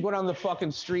to okay. go down the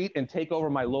fucking street and take over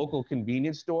my local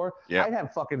convenience store, Yeah. I'd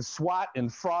have fucking SWAT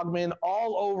and frogmen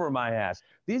all over my ass.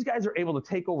 These guys are able to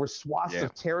take over swaths Yeah.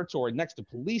 of territory next to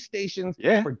police stations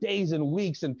Yeah. for days and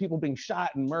weeks, and people being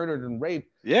shot and murdered and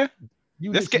raped. Yeah.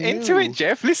 You Let's just get into it, knew.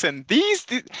 Jeff. Listen, they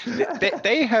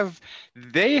have,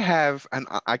 and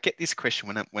I get this question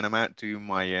when I'm out doing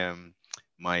my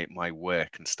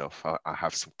work and stuff. I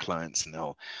have some clients, and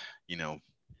you know,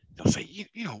 they'll say,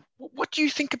 what do you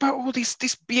think about all this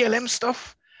BLM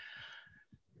stuff?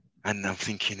 And I'm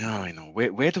thinking, oh,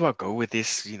 where do I go with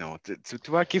this?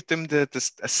 Do I give them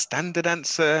a standard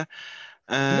answer?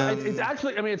 No, it's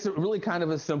actually, I mean, it's really kind of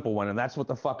a simple one, and that's what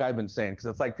the fuck I've been saying, because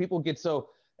it's like people get so,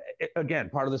 again,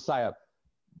 part of the psyop,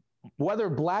 whether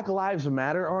Black Lives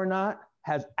Matter or not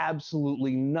has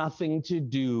absolutely nothing to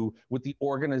do with the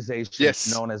organization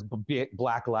Yes. known as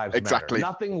Black Lives Exactly.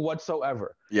 Matter. Nothing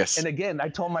whatsoever. Yes. And again, I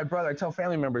told my brother, I tell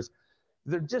family members,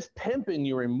 they're just pimping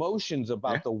your emotions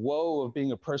about the woe of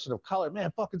being a person of color.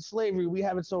 Man, fucking slavery, we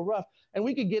have it so rough. And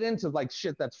we could get into like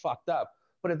shit that's fucked up.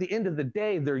 But at the end of the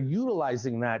day, they're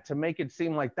utilizing that to make it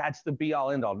seem like that's the be all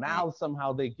end all. Now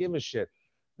somehow they give a shit.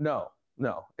 No.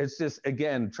 It's just,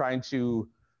 again, trying to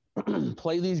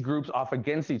play these groups off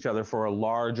against each other for a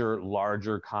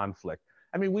larger conflict.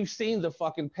 I mean, we've seen the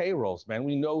fucking payrolls, man.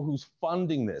 We know who's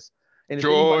funding this. And if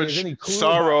anybody has any clue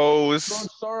Soros. George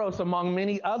Soros, among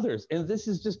many others. And this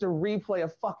is just a replay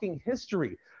of fucking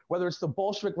history, whether it's the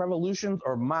Bolshevik revolutions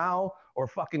or Mao or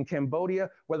fucking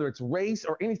Cambodia, whether it's race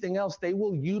or anything else, they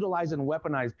will utilize and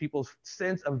weaponize people's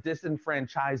sense of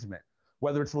disenfranchisement,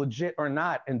 whether it's legit or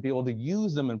not, and be able to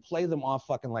use them and play them off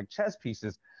fucking like chess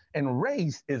pieces. And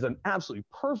race is an absolutely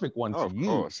perfect one to use. Of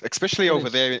course, especially over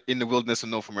there in the wilderness of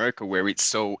North America, where it's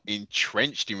so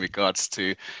entrenched in regards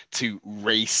to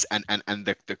race and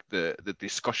the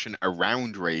discussion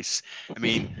around race. I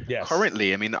mean,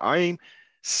 currently, I mean, I'm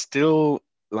still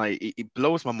like, it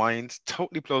blows my mind,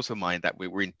 totally blows my mind that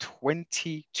we're in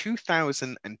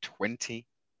 2020,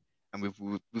 and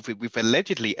we've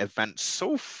allegedly advanced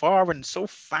so far and so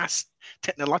fast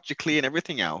technologically and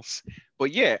everything else,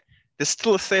 but yet there's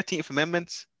still a 13th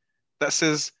Amendment that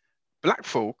says black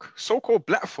folk, so-called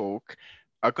black folk,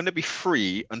 are going to be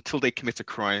free until they commit a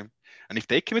crime. And if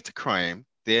they commit a crime,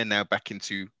 they're now back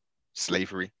into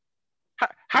slavery.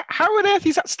 How on earth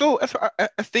is that still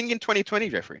a thing in 2020,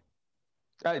 Jeffrey?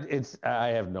 I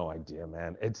have no idea,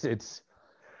 man.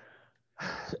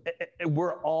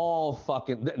 We're all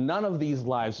fucking, none of these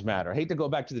lives matter. I hate to go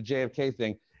back to the JFK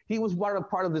thing. He was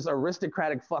part of this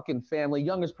aristocratic fucking family,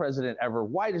 youngest president ever,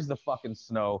 white as the fucking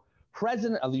snow,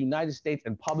 president of the United States,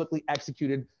 and publicly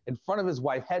executed in front of his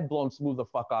wife, head blown smooth the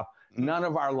fuck off. None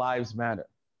of our lives matter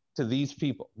to these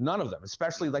people. None of them,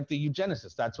 especially like the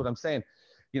eugenicists. That's what I'm saying.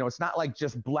 It's not like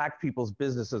just black people's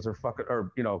businesses are fucking,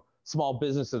 or, small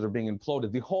businesses are being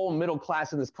imploded. The whole middle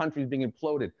class in this country is being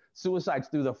imploded. Suicides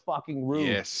through the fucking roof.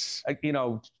 Yes.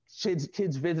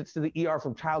 Kids visits to the ER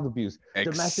from child abuse.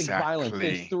 Exactly. Domestic violence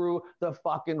is through the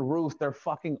fucking roof. They're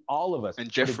fucking all of us. And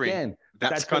Jeffrey, again,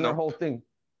 that's kind of their whole thing.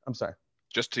 I'm sorry.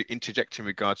 Just to interject in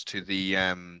regards to the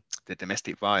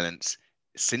domestic violence,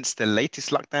 since the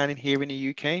latest lockdown here in the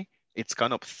UK, it's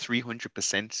gone up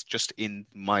 300% just in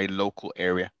my local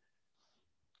area.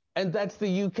 And that's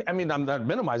the UK. I mean, I'm not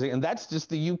minimizing, and that's just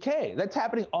the UK. That's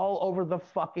happening all over the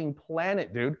fucking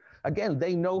planet, dude. Again,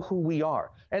 they know who we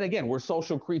are. And again, we're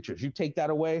social creatures. You take that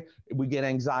away, we get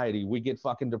anxiety, we get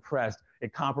fucking depressed.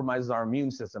 It compromises our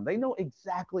immune system. They know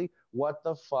exactly what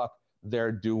the fuck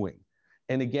they're doing.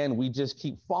 And again, we just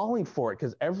keep falling for it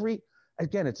because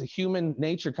again, it's a human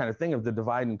nature kind of thing of the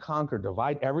divide and conquer,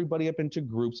 divide everybody up into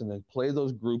groups and then play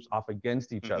those groups off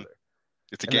against each other.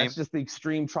 It's a game. That's just the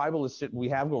extreme tribalist shit we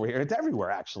have over here. It's everywhere,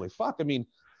 actually. Fuck. I mean,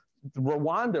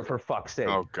 Rwanda, for fuck's sake.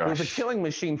 Oh, gosh. It was a killing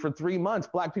machine for 3 months.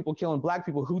 Black people killing black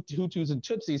people, Hutus and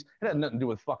Tutsis. It had nothing to do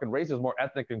with fucking race. It was more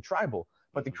ethnic and tribal.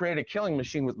 But they created a killing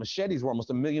machine with machetes where almost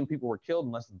 1 million people were killed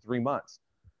in less than 3 months.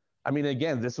 I mean,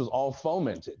 again, this was all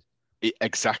fomented.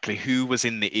 Exactly. Who was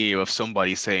in the ear of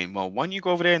somebody saying, well, why don't you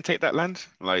go over there and take that land?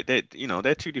 Like, they're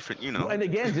two different, And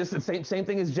again, just the same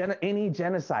thing as any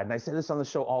genocide. And I say this on the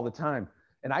show all the time.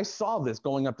 And I saw this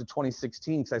going up to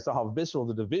 2016 because I saw how visceral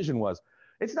the division was.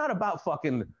 It's not about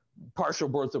fucking partial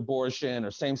birth abortion or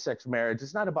same-sex marriage.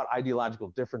 It's not about ideological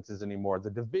differences anymore.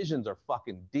 The divisions are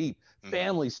fucking deep.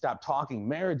 Families stopped talking.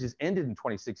 Marriages ended in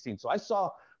 2016. So I saw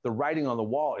the writing on the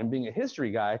wall, and being a history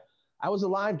guy, I was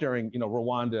alive during,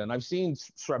 Rwanda, and I've seen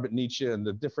Srebrenica and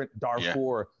the different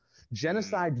Darfur.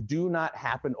 Genocides do not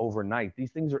happen overnight.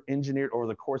 These things are engineered over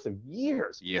the course of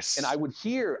years. Yes. And I would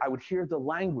hear the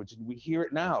language, and we hear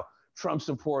it now. Trump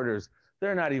supporters,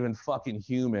 they're not even fucking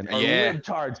human. Or Yeah.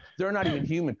 libtards, they're not even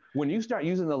human. When you start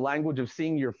using the language of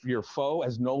seeing your foe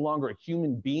as no longer a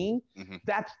human being, Mm-hmm.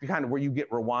 that's kind of where you get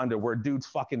Rwanda, where dude's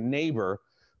fucking neighbor,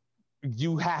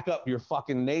 you hack up your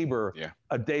fucking neighbor Yeah.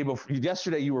 a day before.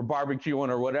 Yesterday you were barbecuing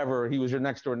or whatever, he was your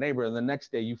next door neighbor, and the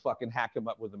next day you fucking hack him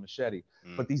up with a machete.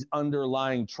 But these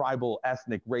underlying tribal,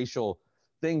 ethnic, racial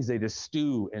things, they just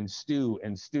stew and stew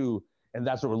and stew, and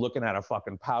that's what we're looking at, a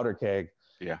fucking powder keg.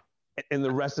 Yeah. And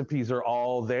the recipes are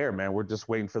all there, man. We're just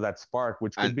waiting for that spark,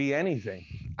 which could be anything.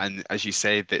 And as you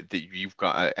say, that you've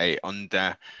got a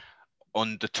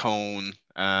undertone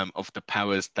of the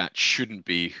powers that shouldn't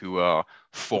be, who are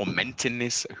fomenting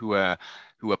this, who are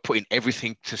putting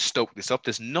everything to stoke this up.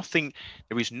 There is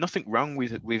nothing wrong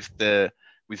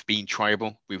with being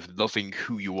tribal, with loving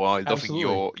who you are, loving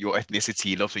Absolutely. your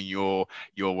ethnicity, loving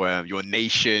your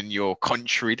nation, your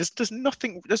country. There's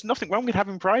nothing wrong with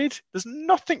having pride. There's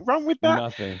nothing wrong with that.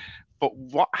 Nothing. But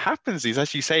what happens is,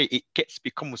 as you say, it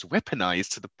becomes weaponized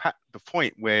to the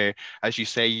point where, as you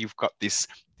say, you've got this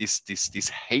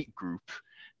hate group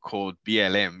called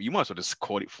BLM. You might as well just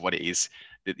call it for what it is.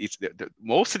 It's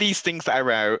most of these things that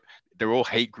are out, they're all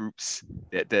hate groups.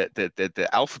 The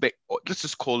alphabet, let's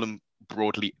just call them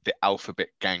broadly the alphabet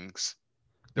gangs.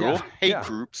 They're all hate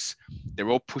groups. They're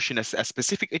all pushing a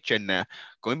specific agenda.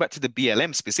 Going back to the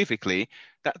BLM specifically,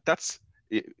 that's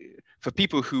for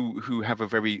people who have a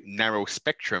very narrow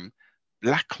spectrum.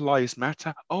 Black Lives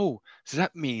Matter. Oh, so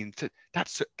that means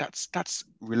that's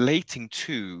relating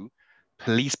to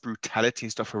police brutality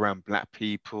and stuff around black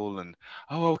people, and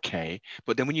okay.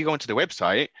 But then when you go onto the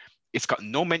website, it's got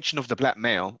no mention of the black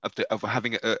male, of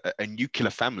having a nuclear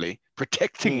family,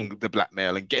 protecting the black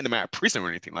male and getting them out of prison or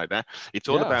anything like that. It's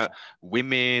all about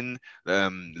women,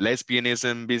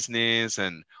 lesbianism business,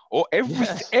 and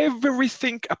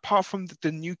everything apart from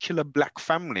the nuclear black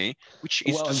family, which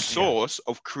is the source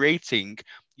of creating,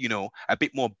 a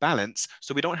bit more balance,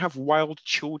 so we don't have wild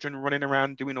children running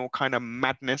around doing all kind of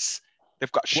madness.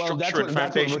 They've got structure and foundation.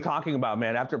 That's what we're talking about,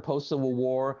 man. After post-Civil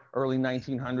War, early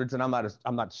 1900s, and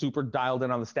I'm not super dialed in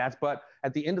on the stats, but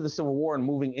at the end of the Civil War and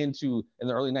moving into in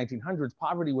the early 1900s,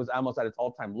 poverty was almost at its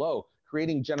all-time low.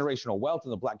 Creating generational wealth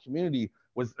in the black community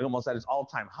was almost at its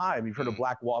all-time high. I mean, you've heard of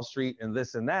Black Wall Street and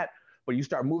this and that, but you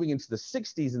start moving into the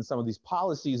 60s and some of these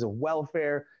policies of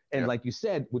welfare, and like you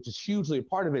said, which is hugely a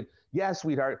part of it. Yeah,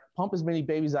 sweetheart, pump as many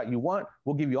babies out you want.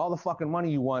 We'll give you all the fucking money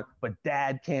you want, but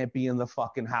dad can't be in the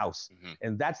fucking house.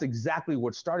 And that's exactly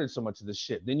what started so much of this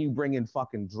shit. Then you bring in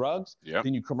fucking drugs.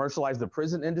 Then you commercialize the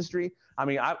prison industry. I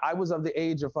mean, I was of the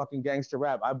age of fucking gangster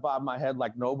rap. I bobbed my head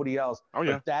like nobody else.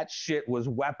 But that shit was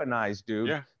weaponized, dude.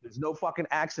 There's no fucking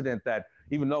accident that,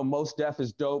 even though Mos Def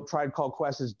is dope, Tribe Called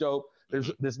Quest is dope,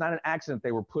 there's not an accident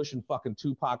they were pushing fucking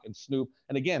Tupac and Snoop.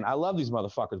 And again, I love these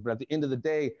motherfuckers, but at the end of the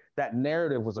day, that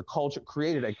narrative was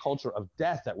created a culture of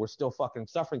death that we're still fucking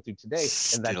suffering through today.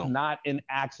 And that's not an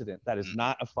accident. That is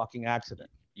not a fucking accident.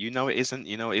 It isn't,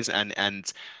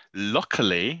 and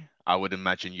luckily, I would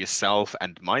imagine yourself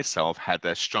and myself had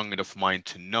a strong enough mind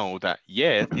to know that,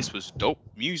 this was dope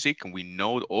music and we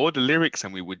know all the lyrics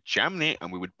and we would jam it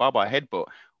and we would bob our head, but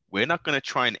we're not going to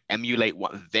try and emulate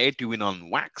what they're doing on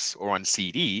wax or on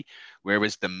CD,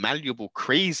 whereas the malleable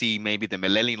crazy, maybe the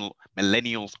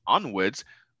millennials onwards,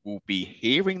 will be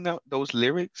hearing those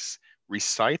lyrics,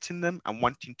 reciting them, and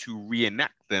wanting to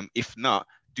reenact them, if not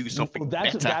do something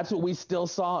better. That's what we still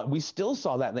saw. We still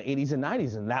saw that in the 80s and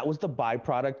 90s, and that was the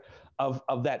byproduct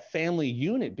of that family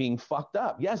unit being fucked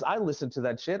up. Yes, I listened to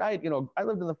that shit. I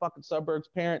lived in the fucking suburbs.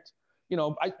 Parents,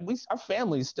 our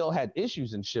families still had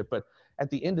issues and shit, but at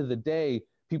the end of the day,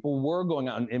 people were going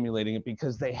out and emulating it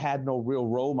because they had no real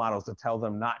role models to tell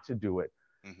them not to do it.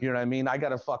 You know what I mean? I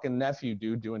got a fucking nephew,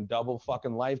 dude, doing double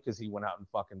fucking life because he went out and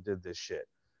fucking did this shit.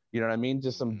 You know what I mean?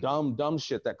 Just some dumb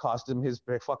shit that cost him his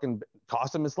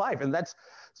life. And that's,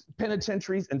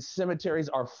 penitentiaries and cemeteries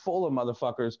are full of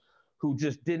motherfuckers who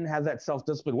just didn't have that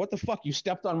self-discipline. What the fuck? You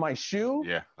stepped on my shoe?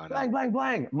 Yeah, I know. Blang, blang,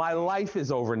 blang. My life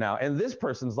is over now. And this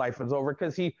person's life is over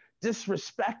because he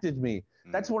disrespected me.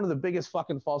 That's one of the biggest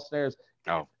fucking false snares.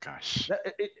 Oh gosh.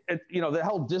 The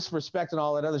whole disrespect and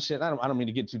all that other shit. I don't mean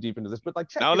to get too deep into this, but like,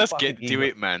 check. No, let's do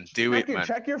it, man. Man.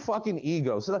 Check your fucking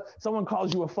ego. So someone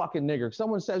calls you a fucking nigger.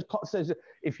 Someone says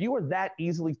if you are that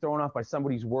easily thrown off by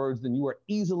somebody's words, then you are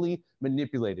easily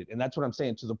manipulated. And that's what I'm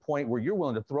saying, to the point where you're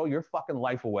willing to throw your fucking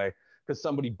life away because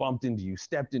somebody bumped into you,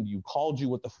 stepped into you, called you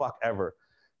what the fuck ever.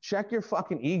 Check your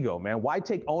fucking ego, man. Why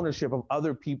take ownership of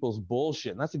other people's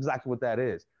bullshit? And that's exactly what that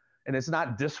is. And it's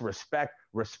not disrespect.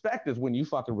 Respect is when you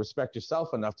fucking respect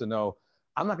yourself enough to know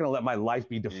I'm not going to let my life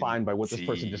be defined by what this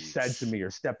person just said to Indeed. me or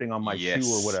stepping on my shoe or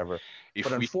Yes. whatever. But If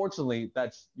we unfortunately,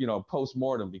 that's,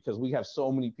 post-mortem, because we have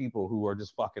so many people who are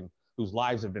just fucking, whose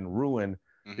lives have been ruined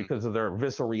mhm, because of their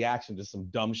visceral reaction to some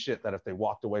dumb shit that if they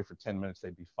walked away for 10 minutes,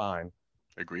 they'd be fine.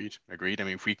 agreed, agreed. I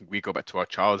mean, if we go back to our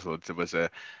childhood, there was a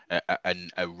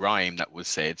rhyme that was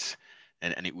said,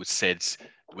 and it was said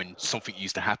when something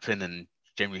used to happen, and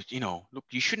generally, look,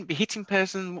 you shouldn't be hitting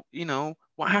person.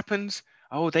 What happens?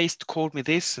 Oh, they called me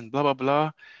this, and blah blah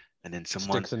blah, and then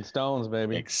someone Sticks and stones,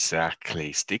 baby.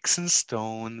 exactly, sticks and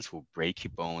stones will break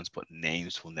your bones, but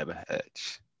names will never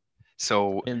hurt.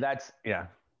 So And that's, yeah,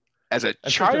 as a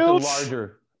that's such a child,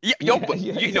 larger, yeah, yeah, but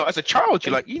yeah, yeah. as a child,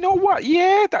 you're like, you know what?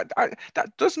 Yeah,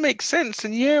 that does make sense,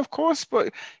 and yeah, of course,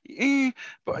 but you're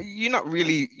not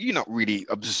really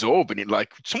absorbing it.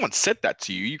 Like someone said that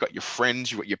to you. You got your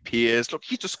friends, you got your peers. Look,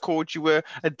 he just called you a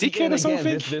dickhead or Again,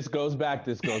 something. this goes back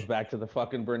to the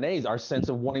fucking Bernays, our sense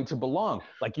of wanting to belong.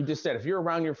 Like you just said, if you're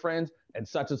around your friends and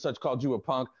such called you a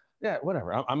punk, yeah,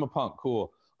 whatever. I'm a punk,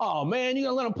 cool. Oh man, you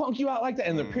gonna let them punk you out like that?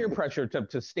 And the peer Mm, pressure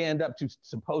to stand up to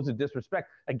supposed disrespect.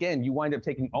 Again, you wind up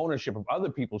taking ownership of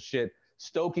other people's shit,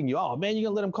 stoking you. Oh man, you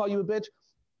gonna let him call you a bitch?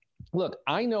 Look,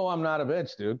 I know I'm not a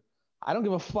bitch, dude. I don't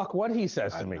give a fuck what he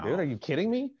says I to me, dude. Are know you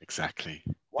kidding me? exactly.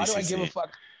 Why do This I is give a it.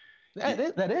 fuck?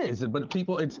 Y- That is. But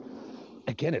people, it's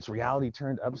again, it's reality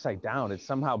turned upside down. It's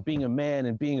somehow being a man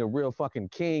and being a real fucking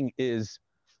king is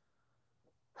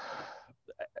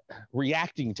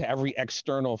reacting to every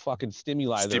external fucking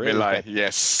stimuli there is Stimuli, that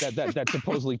yes. that that that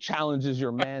supposedly challenges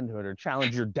your manhood or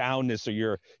challenge your downness or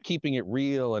you're keeping it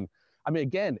real. And I mean,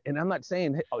 again, and I'm not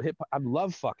saying hip hop. I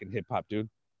love fucking hip hop, dude,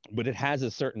 but it has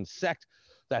a certain sect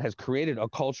that has created a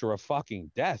culture of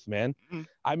fucking death, man. Mm.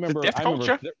 I The remember. death I remember.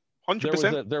 culture, There, there was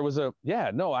 100%. a there was a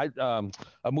yeah no I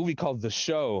a movie called The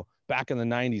Show back in the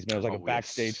 90s, man. It was like a Oh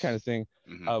backstage kind yes. of thing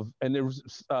Hmm. of, and there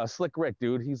was Slick Rick,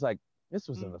 dude. He's like, this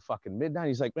was in the fucking mid 90s.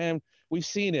 He's like, man, we've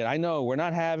seen it. I know we're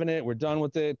not having it. We're done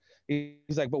with it.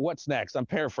 He's like, but what's next? I'm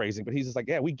paraphrasing, but he's just like,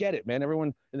 yeah, we get it, man.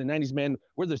 Everyone in the 90s, man,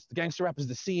 we're the gangster rap is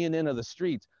the CNN of the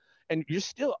streets. And you're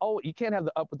still, oh, you can't have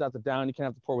the up without the down. You can't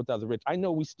have the poor without the rich. I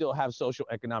know we still have social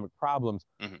economic problems,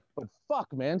 Hmm. but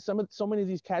fuck, man, so many of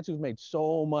these cats who've made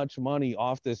so much money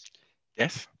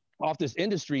Yes. off this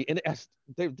industry, and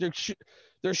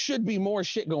there should be more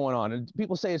shit going on. And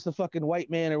people say it's the fucking white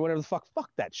man or whatever the fuck. Fuck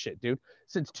that shit, dude.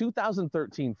 Since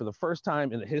 2013, for the first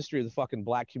time in the history of the fucking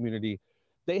black community,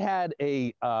 they had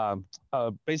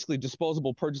basically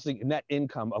disposable purchasing net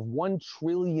income of $1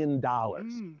 trillion.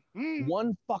 Mm, mm,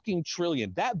 1 fucking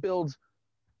trillion. That builds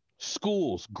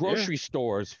schools, yeah. grocery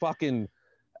stores, fucking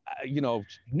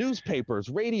newspapers,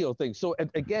 radio things. So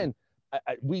again,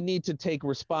 we need to take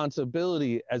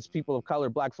responsibility as people of color,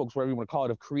 black folks, whatever you want to call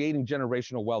it, of creating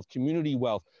generational wealth, community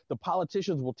wealth. The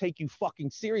politicians will take you fucking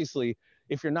seriously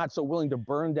if you're not so willing to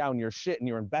burn down your shit and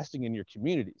you're investing in your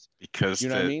communities. Because You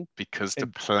know what I the mean? because the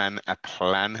And plan a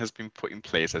plan has been put in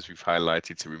place, as we've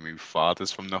highlighted, to remove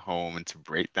fathers from the home and to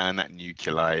break down that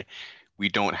nuclei. We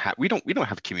don't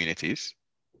have communities.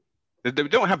 They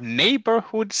don't have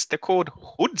neighborhoods. They're called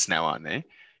hoods now, aren't they?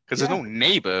 Because there's no yeah,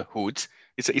 neighborhoods.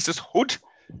 It's just hood.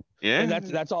 and Yeah.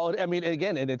 that's all. I mean,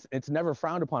 again, and it's never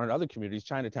frowned upon in other communities: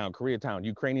 Chinatown, Koreatown,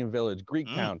 Ukrainian Village, Greek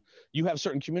Mm, Town. You have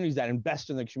certain communities that invest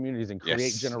in the communities and create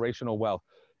yes. generational wealth.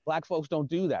 Black folks don't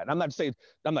do that. And I'm not saying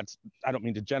I'm not. I don't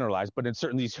mean to generalize, but in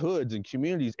certain these hoods and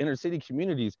communities, inner city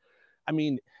communities, I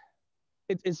mean,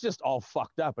 it's just all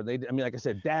fucked up. And I mean, like I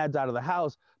said, dad's out of the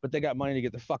house, but they got money to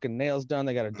get the fucking nails done.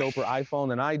 They got a doper iPhone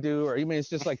than I do. Or I mean, it's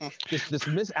just like this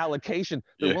misallocation.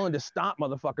 They're Yeah. willing to stomp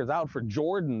motherfuckers out for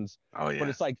Jordans, Oh but yeah.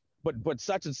 it's like, but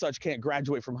such and such can't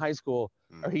graduate from high school,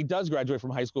 Mm. or he does graduate from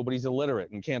high school, but he's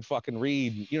illiterate and can't fucking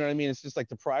read. You know what I mean? It's just like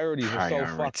the priorities are so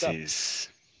fucked up, Priorities.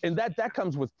 and that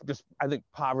comes with just, I think,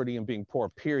 poverty and being poor,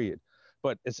 period.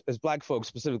 But as black folks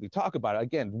specifically talk about it,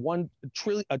 again, $1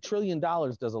 trillion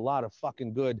does a lot of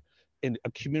fucking good in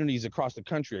communities across the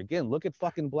country. Again, look at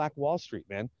fucking Black Wall Street,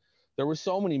 man. There were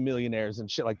so many millionaires and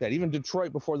shit like that. Even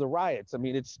Detroit before the riots. I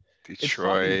mean, it's fucking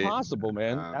Detroit, possible,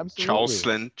 man.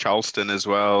 Absolutely. Charleston as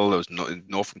well. There was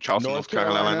North from Charleston, North North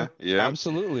Carolina. Carolina, Yeah.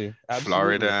 absolutely, absolutely.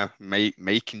 Florida,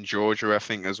 Macon, Georgia, I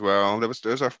think as well. There was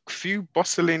a few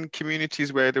bustling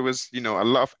communities where there was, a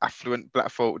lot of affluent black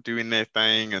folk doing their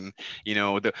thing, and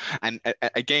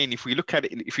again, if you look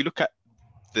at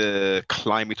the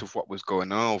climate of what was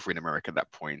going on over in America at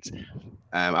that point,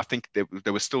 I think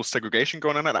there was still segregation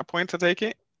going on at that point. I take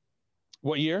it.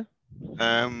 What year?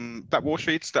 That Wall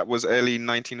Street, that was early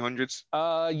 1900s.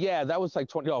 Yeah, that was like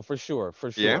 20. Oh, for sure, for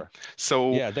Yeah. sure.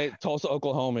 So Yeah, Tulsa,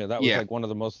 Oklahoma. That was yeah, like one of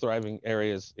the most thriving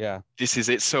areas. Yeah. this is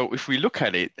it. So if we look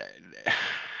at it,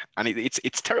 and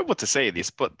it's terrible to say this,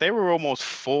 but they were almost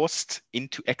forced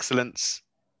into excellence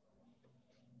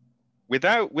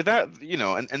without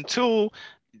and until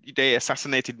they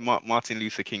assassinated Martin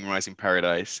Luther King, Rising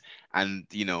Paradise, and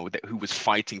who was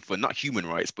fighting for not human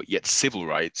rights but yet civil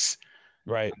rights.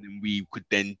 Right. And then we could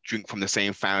then drink from the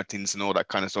same fountains and all that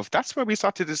kind of stuff. That's where we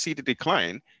started to see the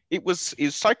decline. It was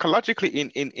psychologically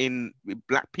in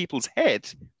black people's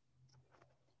head.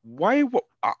 Why?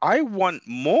 I want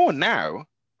more now.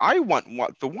 I want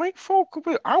what the white folk.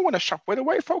 I want to shop where the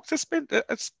white folks are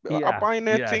Yeah. buying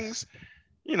their Yes. things.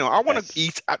 I want to Yes.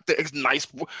 eat at the nice,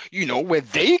 where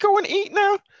they go and eat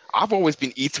now. I've always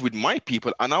been eating with my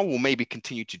people, and I will maybe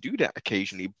continue to do that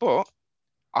occasionally. But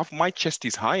my chest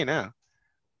is high now.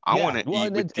 I want Yeah. to Well,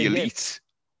 eat with the again, elite.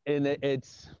 and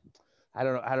it's I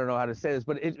don't know how to say this,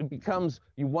 but it becomes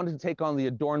you want to take on the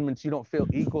adornments. You don't feel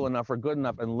equal enough or good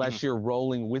enough Mhm. unless you're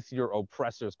rolling with your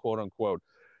oppressors, quote unquote.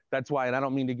 That's why, and I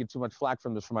don't mean to get too much flack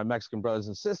from this from my Mexican brothers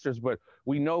and sisters, but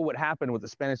we know what happened with the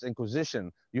Spanish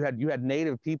Inquisition. You had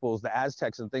native peoples, the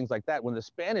Aztecs and things like that. When the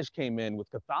Spanish came in with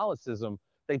Catholicism,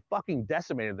 they fucking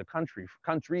decimated the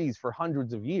countries for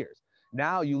hundreds of years.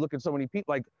 Now you look at so many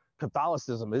people like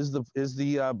Catholicism is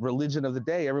the religion of the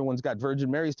day. Everyone's got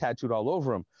Virgin Marys tattooed all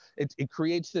over them. It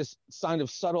creates this kind of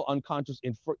subtle unconscious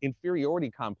inferiority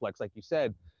complex, like you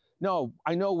said. No,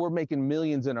 I know we're making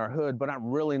millions in our hood, but I'm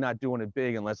really not doing it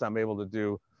big unless I'm able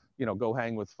to go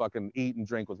hang with fucking eat and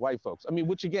drink with white folks. I mean,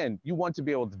 which again, you want to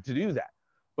be able to do that.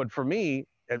 But for me,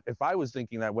 if I was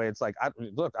thinking that way, it's like,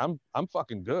 look, I'm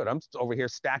fucking good. I'm over here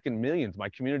stacking millions. My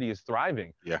community is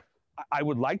thriving. Yeah. I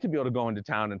would like to be able to go into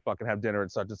town and fucking have dinner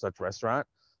at such and such restaurant.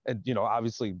 And,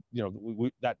 obviously,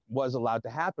 that was allowed to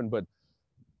happen. But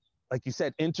like you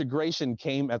said, integration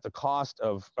came at the cost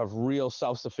of real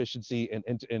self-sufficiency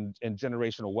and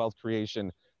generational wealth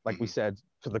creation. Like we Mhm. said,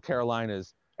 to the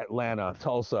Carolinas, Atlanta,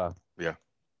 Tulsa. Yeah.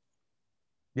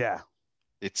 Yeah.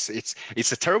 It's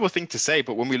a terrible thing to say,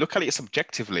 but when we look at it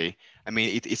subjectively, I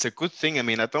mean, it's a good thing. I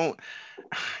mean, I don't,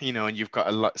 and you've got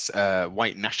a lot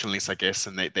white nationalists, I guess,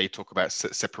 and they talk about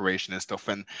separation and stuff.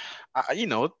 And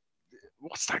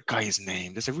what's that guy's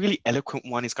name? There's a really eloquent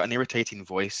one. He's got an irritating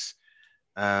voice.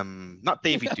 Not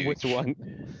David Which Duke. one?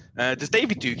 There's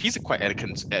David Duke. He's a quite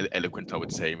eloquent, I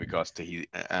would say, in regards to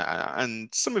and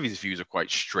some of his views are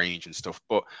quite strange and stuff.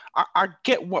 But I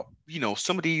get what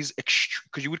some of these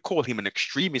because you would call him an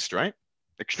extremist, right?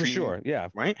 For Extreme, sure. Yeah.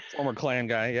 right? Former Klan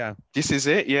guy. Yeah. This is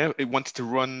it. Yeah, he wanted to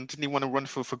run. Didn't he want to run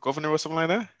for governor or something like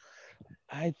that?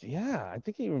 I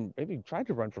think he even maybe tried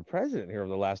to run for president here over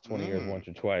the last 20 years Mm, once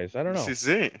or twice. I don't this know. is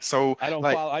it. So I don't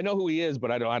like, follow. I know who he is,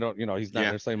 but I don't. He's not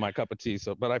yeah. necessarily my cup of tea.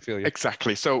 So, but I feel you.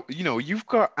 Exactly. So, you've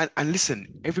got, and listen,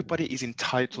 everybody is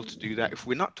entitled to do that. If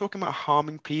we're not talking about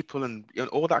harming people and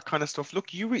all that kind of stuff,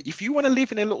 look, if you want to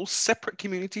live in a little separate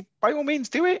community, by all means,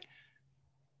 do it.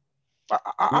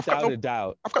 Without a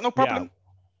doubt. I've got no Yeah. problem.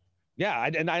 Yeah.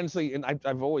 And honestly, and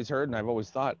I've always heard and I've always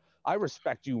thought, I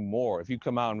respect you more if you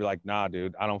come out and be like, nah,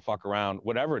 dude, I don't fuck around,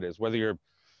 whatever it is, whether you're,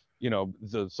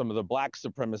 some of the black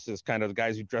supremacists, kind of the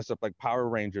guys who dress up like Power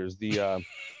Rangers, the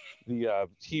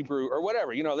Hebrew or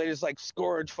whatever, they just like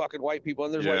scourge fucking white people.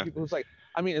 And there's white Yeah. people who's like,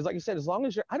 I mean, it's like you said, as long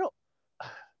as I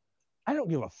don't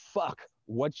give a fuck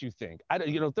what you think. I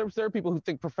don't, there are people who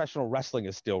think professional wrestling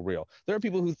is still real. There are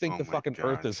people who think Oh the my fucking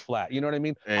earth God. is flat. You know what I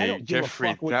mean? I Hey, don't give Jeffrey,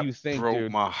 a fuck what that you think, broke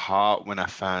dude. my heart when I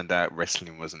found out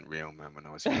wrestling wasn't real, man, when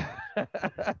I was young.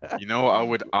 I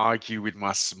would argue with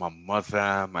my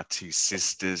mother, my two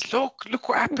sisters. Look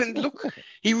what happened. Look,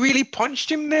 he really punched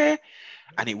him there.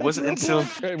 And it That's wasn't real until,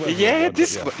 blood. It was real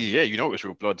blood, but yeah. yeah, it was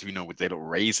real blood, with their little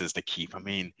razors to keep. I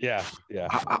mean, Yeah.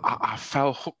 I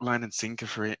fell hook, line, and sinker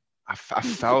for it. I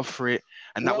fell for it.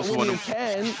 And that Well, was when one you're of,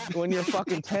 10, when you're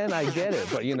fucking 10, I get it.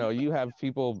 But you have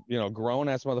people, grown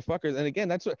ass motherfuckers. And again,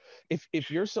 that's what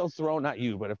if you're so thrown, not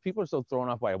you, but if people are so thrown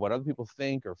off by what other people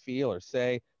think or feel or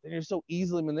say, then you're so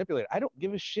easily manipulated. I don't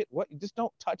give a shit what, just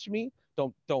don't touch me.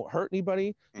 Don't hurt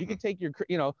anybody. You can take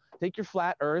your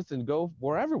flat earth and go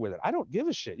wherever with it. I don't give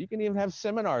a shit. You can even have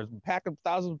seminars, pack of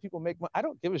thousands of people make money. I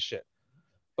don't give a shit.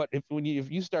 But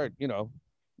if you start,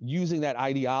 using that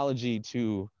ideology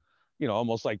to,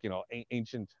 almost like,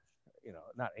 ancient,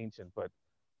 not ancient, but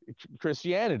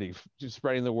Christianity just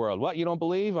spreading the world. What, you don't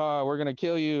believe? We're gonna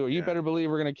kill you. Or you better believe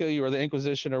we're gonna kill you, or the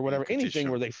Inquisition, or whatever. Anything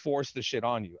where they force the shit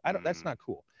on you. I don't. That's not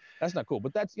cool. That's not cool.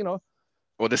 But that's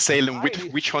or the Salem variety.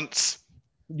 witch hunts.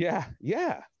 Yeah.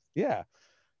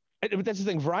 But that's the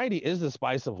thing. Variety is the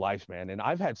spice of life, man. And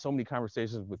I've had so many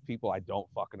conversations with people I don't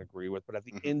fucking agree with. But at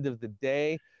the end of the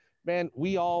day, man,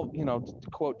 we all, to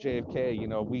quote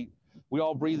JFK, We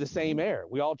all breathe the same air.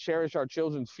 We all cherish our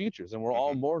children's futures, and we're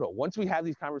all Mhm. mortal. Once we have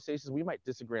these conversations, we might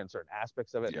disagree on certain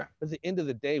aspects of it. Yeah. But at the end of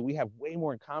the day, we have way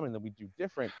more in common than we do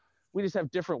different. We just have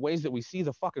different ways that we see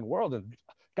the fucking world. And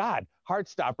God,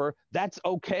 Heartstopper, that's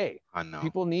okay. I know.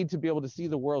 People need to be able to see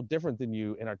the world different than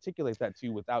you and articulate that to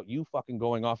you without you fucking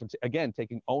going off and, again,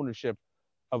 taking ownership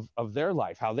of their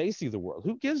life, how they see the world.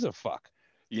 Who gives a fuck?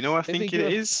 You know what I They think think it you're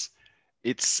a is?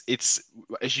 It's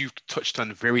as you touched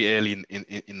on very early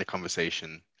in the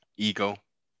conversation, ego.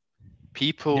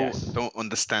 People Yes. don't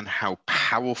understand how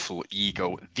powerful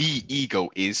the ego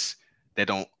is. They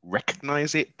don't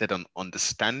recognize it. They don't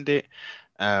understand it.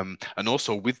 And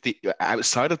also with the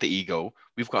outside of the ego,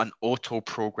 we've got an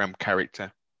auto-programmed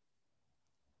character.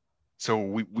 So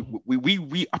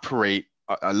we operate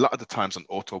a lot of the times on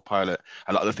autopilot.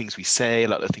 A lot of the things we say, a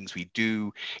lot of the things we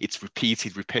do, it's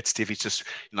repeated, repetitive. It's just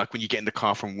like when you get in the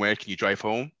car from work and you drive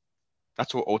home,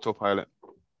 that's all autopilot.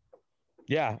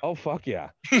 Yeah. Oh fuck yeah.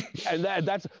 And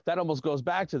that almost goes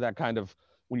back to that kind of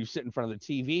when you sit in front of the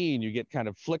TV and you get kind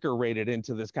of flicker rated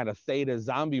into this kind of theta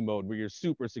zombie mode where you're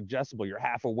super suggestible. You're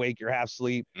half awake, you're half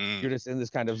asleep. Mm, You're just in this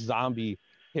kind of zombie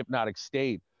hypnotic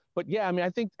state. But yeah, I mean, I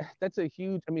think that's a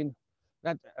huge. I mean,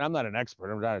 I'm not an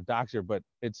expert. I'm not a doctor, but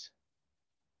it's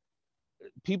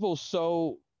people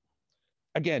so.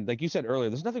 Again, like you said earlier,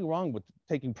 there's nothing wrong with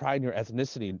taking pride in your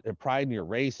ethnicity, pride in your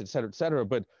race, et cetera, et cetera.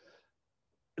 But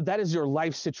that is your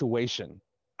life situation.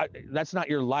 That's not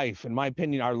your life. In my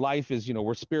opinion, our life is,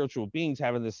 we're spiritual beings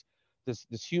having this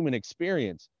human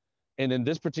experience. And in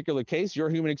this particular case, your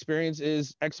human experience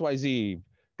is XYZ,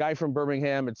 guy from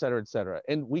Birmingham, et cetera, et cetera.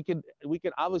 And we can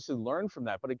obviously learn from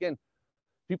that. But again,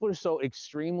 people are so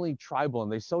extremely tribal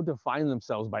and they so define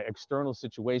themselves by external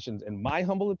situations. In my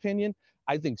humble opinion,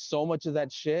 I think so much of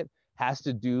that shit has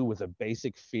to do with a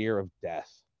basic fear of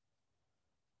death,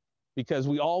 because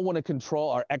we all want to control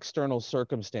our external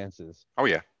circumstances. oh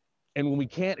yeah. And when we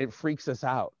can't, it freaks us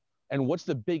out. And what's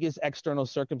the biggest external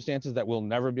circumstances that we'll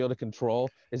never be able to control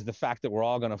is the fact that we're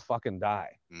all going to fucking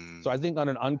die. Mm, So I think on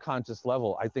an unconscious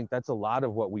level, I think that's a lot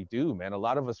of what we do, man. A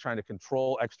lot of us trying to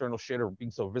control external shit or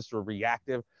being so visceral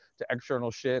reactive to external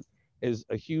shit is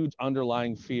a huge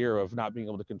underlying fear of not being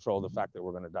able to control the fact that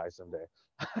we're going to die someday.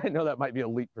 I know that might be a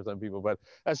leap for some people, but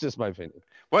that's just my opinion.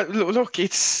 well, look,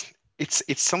 it's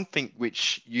something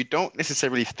which you don't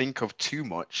necessarily think of too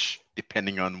much,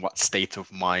 depending on what state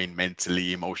of mind,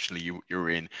 mentally, emotionally you're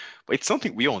in. But it's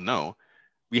something we all know.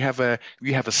 We have a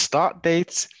start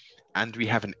date and we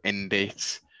have an end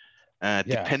date. Yeah.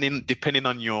 Depending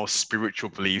on your spiritual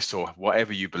beliefs or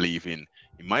whatever you believe in.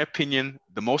 In my opinion,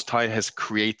 the Most High has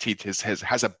created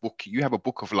has a book. You have a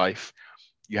book of life.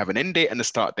 You have an end date and a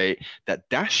start date. That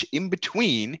dash in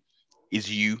between is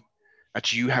you.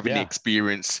 That's you having the Yeah.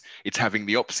 experience. It's having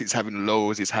the ups. It's having the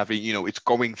lows. It's having, it's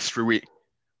going through it.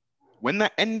 When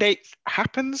that end date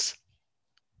happens,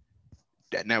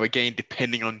 now again,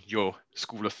 depending on your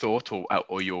school of thought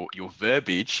or your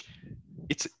verbiage,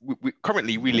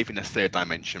 currently we live in a third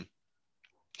dimension.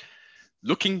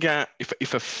 Looking at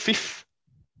if a fifth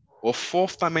or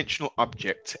fourth dimensional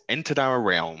object entered our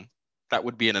realm, that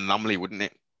would be an anomaly, wouldn't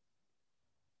it?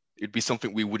 It'd be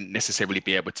something we wouldn't necessarily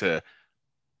be able to,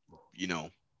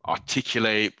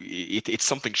 articulate. It's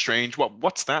something strange.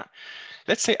 What's that?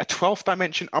 Let's say a 12th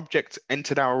dimension object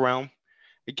entered our realm.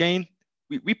 Again,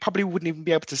 we probably wouldn't even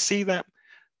be able to see that.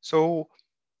 So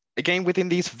again, within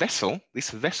this vessel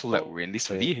that we're in, this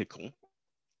vehicle,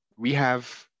 we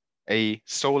have a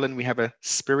soul and we have a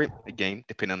spirit, again,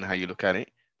 depending on how you look at it.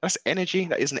 That's energy.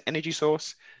 That is an energy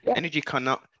source. Yeah. Energy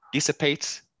cannot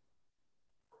dissipate.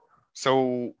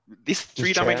 So this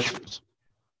three-dimensional...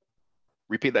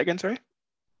 Repeat that again, sorry?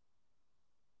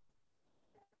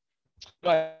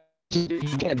 You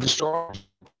can't destroy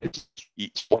it.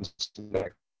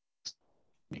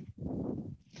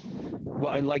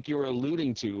 Well, and like you were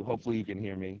alluding to, hopefully you can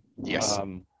hear me. Yes.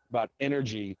 About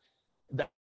energy.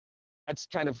 That's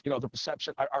kind of, the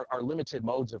perception, our limited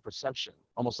modes of perception,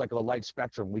 almost like a light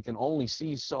spectrum. We can only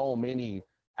see so many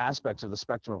aspects of the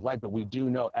spectrum of light, but we do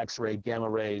know X-ray, gamma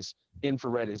rays,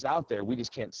 infrared is out there. We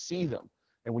just can't see them.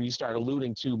 And when you start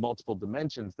alluding to multiple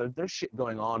dimensions, there's shit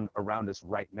going on around us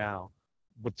right now.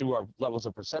 But through our levels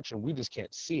of perception, we just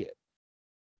can't see it.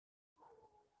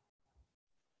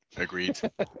 Agreed.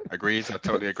 I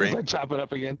totally agree. Like chop it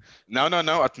up again.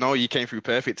 No. You came through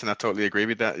perfect, and I totally agree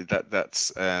with that.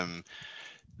 That's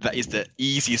that is the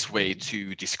easiest way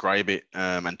to describe it,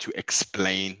 and to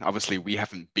explain. Obviously, we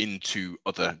haven't been to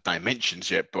other dimensions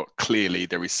yet, but clearly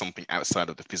there is something outside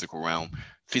of the physical realm.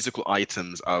 Physical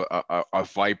items are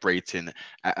vibrating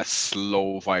at a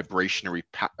slow vibrationary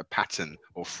pattern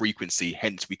or frequency.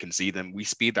 Hence, we can see them. We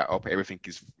speed that up. Everything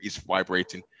is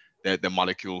vibrating. The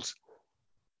molecules.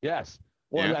 Yes.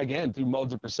 Well, Yeah. again, through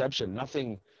modes of perception,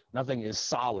 nothing is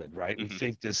solid, right? We Hmm.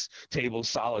 think this table's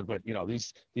solid, but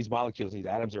these molecules, these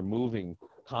atoms are moving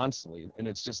constantly, and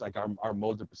it's just like our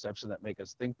modes of perception that make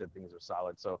us think that things are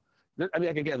solid. So, I mean,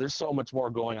 like, again, there's so much more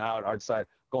going on outside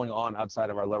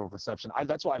of our level of perception.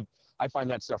 That's why I find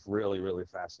that stuff really, really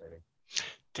fascinating.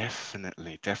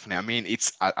 Definitely, definitely. I mean,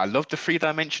 I love the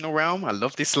three-dimensional realm. I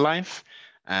love this life,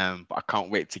 but I can't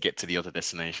wait to get to the other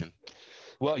destination.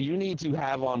 Well, you need to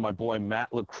have on my boy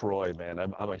Matt LaCroix, man.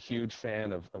 I'm a huge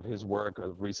fan of his work, a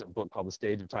recent book called The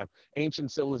Stage of Time.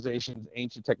 Ancient civilizations,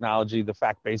 ancient technology, the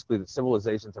fact basically that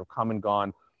civilizations have come and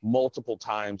gone multiple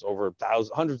times over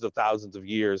hundreds of thousands of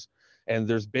years. And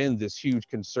there's been this huge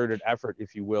concerted effort,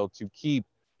 if you will, to keep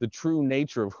the true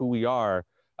nature of who we are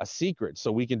a secret.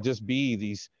 So we can just be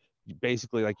these,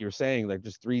 basically, like you're saying, like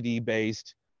just 3D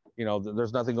based,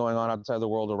 there's nothing going on outside the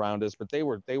world around us, but they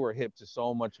were hip to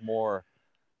so much more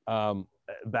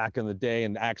back in the day,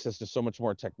 and access to so much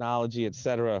more technology, et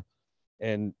cetera.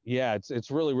 And yeah,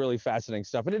 it's really, really fascinating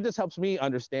stuff. And it just helps me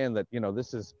understand that,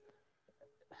 this is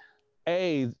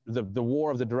the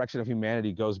war of the direction of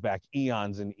humanity goes back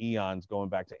eons and eons, going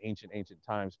back to ancient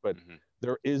times. But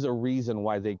there is a reason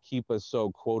why they keep us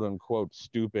so quote unquote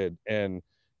stupid and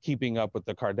keeping up with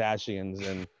the Kardashians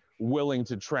and willing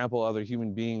to trample other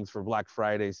human beings for Black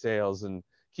Friday sales and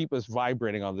keep us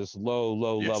vibrating on this low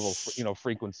level,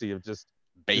 frequency of just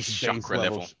base chakra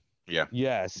level. Yeah.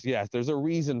 Yes. There's a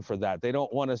reason for that. They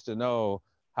don't want us to know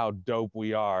how dope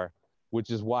we are, which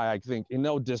is why I think, in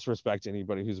no disrespect to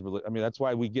anybody who's really, I mean, that's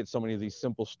why we get so many of these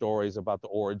simple stories about the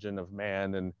origin of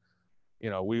man. And,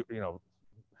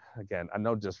 again, I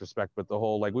no disrespect, but the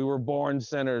whole, like, we were born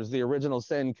sinners, the original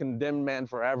sin condemned man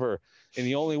forever. And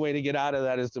the only way to get out of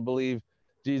that is to believe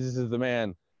Jesus is the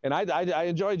man. And I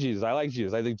enjoy Jesus. I like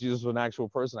Jesus. I think Jesus was an actual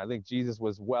person. I think Jesus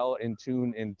was well in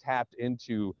tune and tapped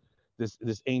into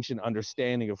this ancient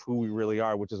understanding of who we really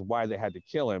are, which is why they had to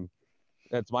kill him.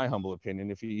 That's my humble opinion,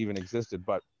 if he even existed.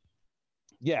 But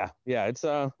yeah, it's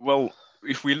well,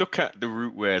 if we look at the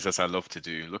root words, as I love to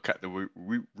do, look at the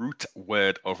root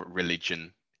word of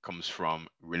religion comes from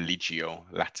religio,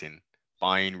 Latin,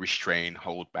 bind, restrain,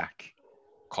 hold back,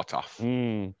 cut off.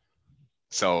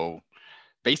 So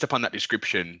based upon that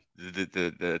description,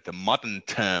 the modern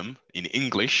term in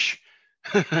English,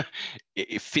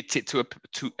 it fits it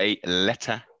to a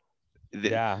letter.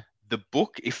 The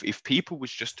book, if people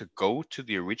was just to go to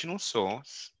the original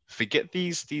source, forget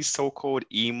these so-called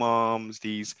imams,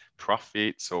 these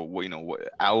prophets, or what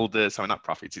elders. Sorry, not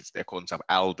prophets. They're calling themselves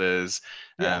elders,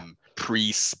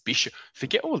 priests, bishop.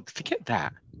 Forget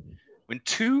that. When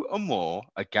two or more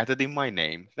are gathered in my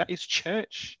name, that is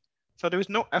church. So there is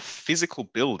not a physical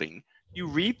building. You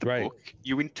read the book,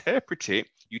 you interpret it,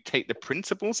 you take the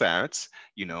principles out,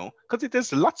 because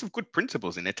there's lots of good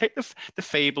principles in it. Take the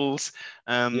fables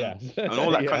and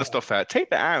all that kind of stuff out.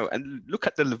 Take that out and look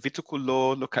at the Levitical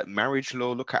law, look at marriage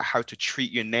law, look at how to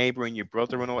treat your neighbor and your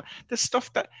brother and all that. There's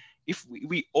stuff that if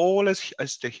we all as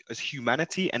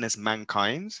humanity and as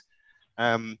mankind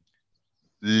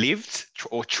lived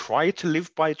or tried to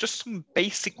live by just some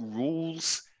basic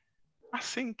rules, I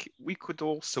think we could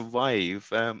all survive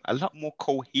a lot more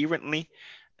coherently,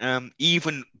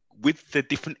 even with the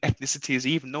different ethnicities,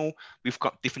 even though we've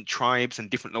got different tribes and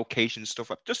different locations, stuff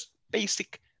like just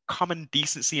basic common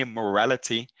decency and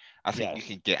morality. I think you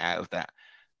can get out of that.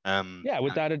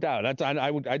 Without a doubt.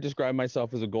 I describe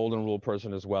myself as a golden rule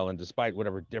person as well. And despite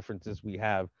whatever differences we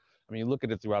have, I mean, look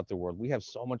at it throughout the world. We have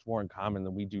so much more in common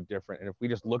than we do different. And if we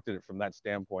just looked at it from that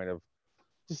standpoint of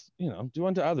just, do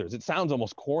unto others, it sounds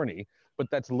almost corny, but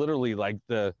that's literally like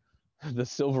the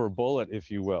silver bullet, if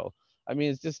you will. I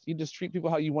mean, it's just, you just treat people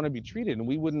how you want to be treated, and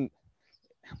we wouldn't.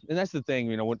 And that's the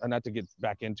thing, not to get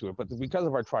back into it, but because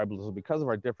of our tribalism, because of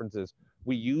our differences,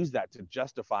 we use that to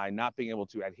justify not being able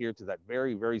to adhere to that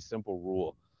very, very simple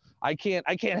rule. I can't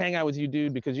hang out with you,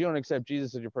 dude, because you don't accept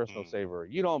Jesus as your personal savior.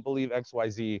 You don't believe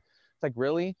XYZ. It's like,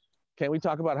 really? Can't we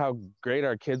talk about how great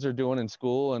our kids are doing in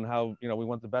school and how, we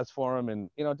want the best for them, and,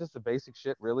 just the basic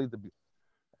shit, really?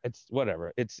 It's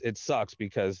whatever. It sucks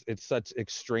because it's such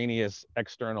extraneous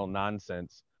external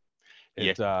nonsense.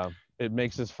 It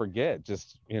makes us forget,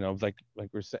 just, like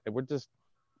we're saying, we're just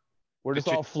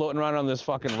all floating around on this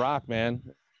fucking rock, man.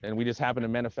 and we just happen to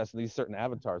manifest in these certain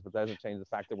avatars, but that doesn't change the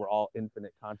fact that we're all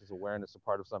infinite conscious awareness, a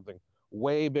part of something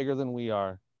way bigger than we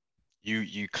are.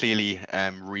 You clearly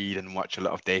read and watch a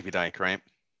lot of David Icke, right?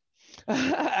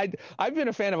 I've been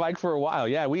a fan of Ike for a while.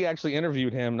 Yeah, we actually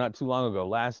interviewed him not too long ago,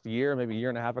 last year, maybe a year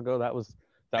and a half ago. That was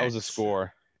a Excellent.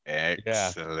 score. Yeah.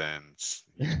 Excellent.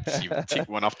 You tick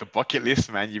one off the bucket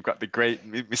list, man. You've got the great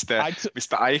Mr. I t-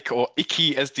 Mr. Ike, or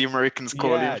Icky as the Americans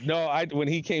call yeah, him. no, when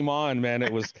he came on, man,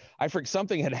 it was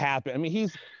something had happened. I mean,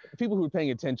 people who are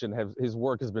paying attention have his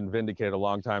work has been vindicated a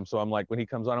long time. So I'm like, when he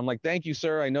comes on, I'm like, thank you,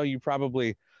 sir. I know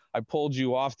I pulled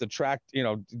you off the track,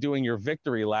 doing your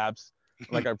victory laps.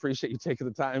 Like, I appreciate you taking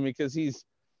the time, because he's,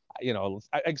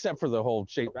 except for the whole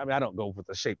shape. I mean, I don't go with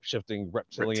the shape shifting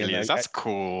reptilian. Reptilians. That's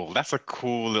cool. That's a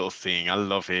cool little thing. I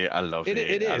love it. I love it.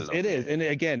 It is. And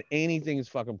again, anything is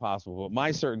fucking possible. But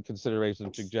my certain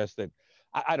considerations suggest that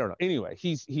I don't know. Anyway,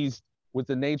 he's with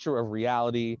the nature of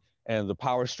reality and the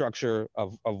power structure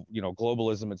of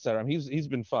globalism, et cetera. I mean, he's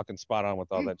been fucking spot on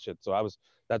with all that shit. So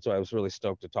that's why I was really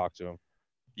stoked to talk to him.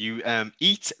 You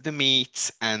eat the meat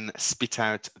and spit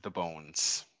out the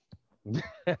bones.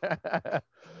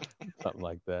 Something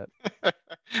like that.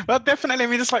 Well, definitely. I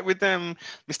mean, it's like with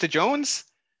Mr. Jones.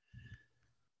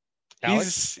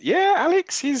 Alex?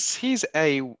 Alex. He's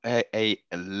a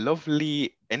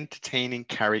lovely, entertaining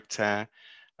character.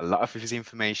 A lot of his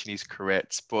information is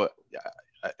correct, but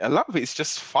a lot of it is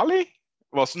just folly.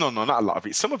 Well, no, not a lot of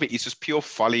it. Some of it is just pure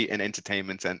folly and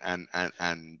entertainment,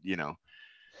 and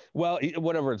Well,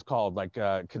 whatever it's called, like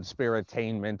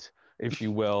conspiratainment, if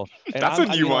you will. And that's a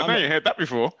new one. I ain't heard that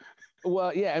before.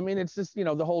 Well, yeah, I mean, it's just,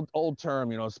 the whole old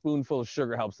term, a spoonful of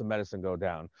sugar helps the medicine go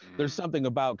down. There's something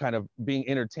about kind of being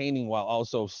entertaining while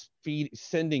also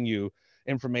sending you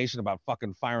information about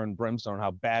fucking fire and brimstone, how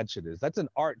bad shit is. That's an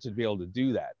art to be able to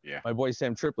do that. Yeah. My boy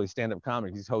Sam Tripoli, stand-up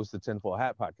comic, he's host the Tinfoil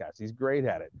Hat podcast. He's great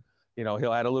at it.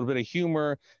 He'll add a little bit of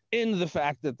humor in the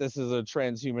fact that this is a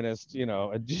transhumanist,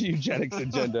 a eugenics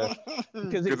agenda,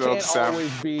 because it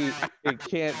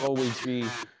can't always be.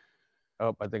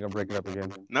 Oh, I think I'm breaking up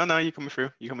again. No, you're coming through.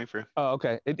 Oh,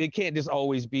 okay. It can't just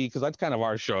always be, because that's kind of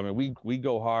our show. I mean, we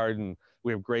go hard and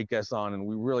we have great guests on, and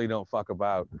we really don't fuck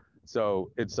about.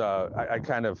 So it's I've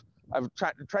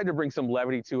tried to bring some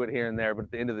levity to it here and there, but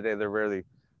at the end of the day, they're really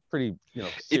pretty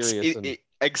serious.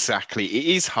 Exactly. It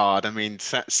is hard. I mean,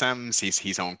 Sam's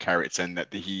his own character, and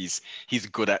that he's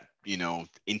good at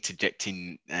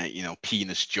interjecting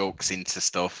penis jokes into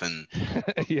stuff, and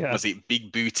was it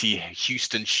big booty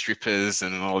Houston strippers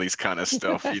and all these kind of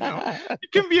stuff.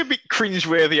 It can be a bit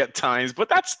cringeworthy at times, but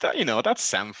that's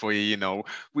Sam for you.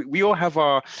 We all have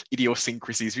our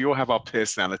idiosyncrasies, we all have our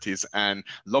personalities, and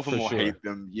love them or hate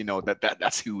them,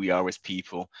 that's who we are as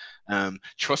people.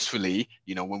 Trustfully,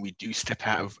 when we do step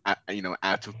out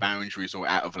of boundaries or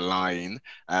out of line,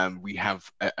 we have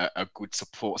a good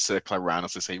support circle around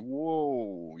us to say,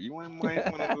 whoa, you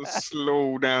might want to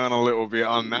slow down a little bit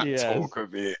on that talk a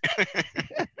bit.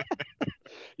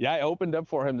 Yeah, I opened up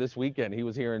for him this weekend. He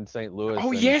was here in St. Louis.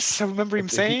 Oh, yes, I remember him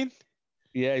saying.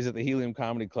 Yeah, he's at the Helium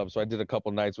Comedy Club, so I did a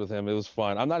couple nights with him. It was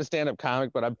fun. I'm not a stand-up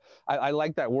comic, but I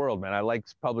like that world, man. I like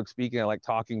public speaking, I like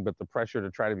talking, but the pressure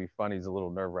to try to be funny is a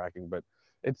little nerve-wracking, but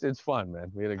it's fun, man.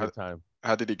 We had a good time.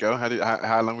 How did it go?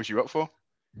 How long was you up for?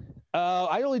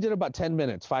 I only did about 10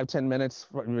 minutes, 5-10 minutes,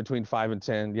 between 5 and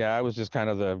 10. Yeah, I was just kind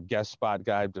of the guest spot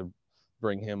guy to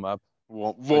bring him up.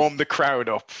 Warm the crowd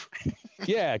up.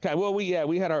 Yeah, well, we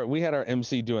had our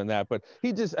MC doing that, but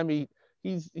he just, I mean,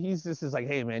 he's just is like,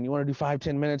 hey man, you want to do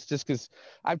 5-10 minutes? Just because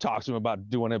I've talked to him about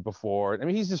doing it before. I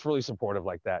mean, he's just really supportive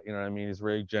like that. You know what I mean? He's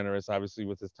very generous, obviously,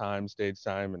 with his time, stage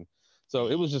time, and so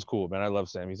it was just cool, man. I love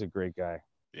Sam. He's a great guy.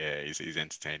 Yeah, he's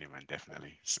entertaining, man.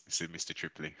 Definitely, Mr.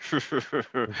 Tripoli,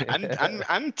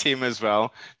 and Tim as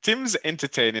well. Tim's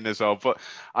entertaining as well, but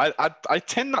I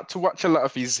tend not to watch a lot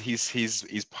of his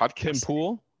podcasts. Tim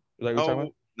Pool? Is that what you're talking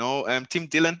about? No, Tim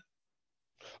Dillon.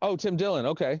 Oh, Tim Dillon.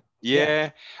 Okay. Yeah,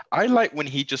 I like when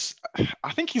he just.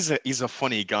 I think he's a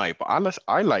funny guy, but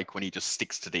I like when he just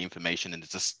sticks to the information and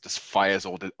just fires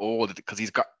all the because he's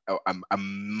got a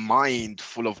mind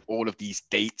full of all of these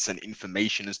dates and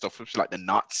information and stuff, like the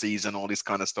Nazis and all this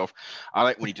kind of stuff. I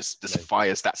like when he just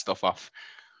fires that stuff off.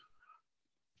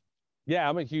 Yeah,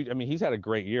 I mean, he's had a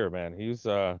great year, man.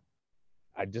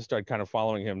 I just started kind of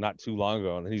following him not too long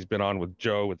ago, and he's been on with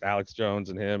Joe, with Alex Jones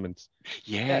and him, and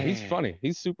yeah, he's funny.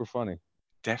 He's super funny.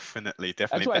 Definitely.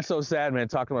 That's why it's so sad, man.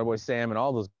 Talking to my boy Sam and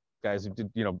all those guys who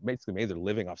did, basically made their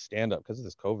living off stand up because of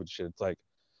this COVID shit. It's like,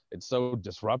 it's so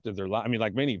disrupted their life. I mean,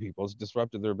 like many people, it's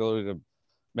disrupted their ability to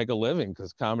make a living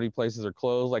because comedy places are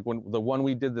closed. Like when the one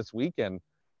we did this weekend,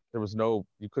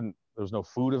 you couldn't there was no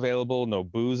food available, no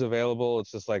booze available.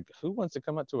 It's just like, who wants to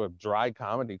come out to a dry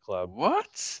comedy club?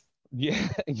 What? Yeah,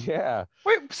 yeah.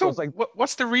 Wait, So so it's like,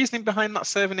 what's the reasoning behind not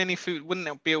serving any food? Wouldn't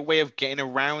that be a way of getting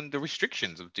around the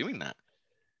restrictions of doing that?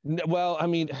 well, I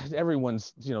mean,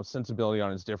 everyone's sensibility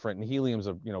on it's different, and Helium's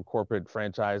a corporate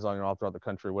franchise on all throughout the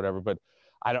country, whatever. But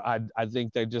I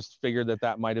think they just figured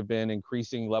that might have been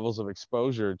increasing levels of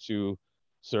exposure to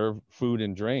serve food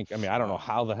and drink. I mean, I don't know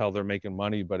how the hell they're making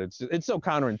money, but it's so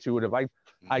counterintuitive.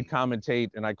 I commentate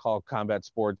and I call combat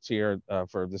sports here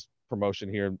for this promotion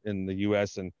here in the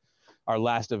U.S. and our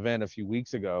last event a few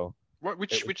weeks ago.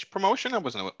 Which promotion? I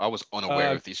was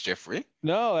unaware of this, Jeffrey.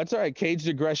 No, that's all right. Caged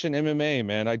Aggression MMA,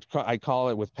 man. I call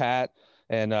it with Pat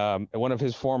and one of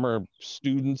his former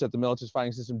students at the Military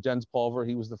Fighting System, Jens Pulver.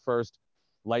 He was the first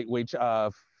lightweight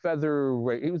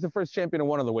featherweight. He was the first champion of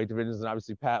one of the weight divisions, and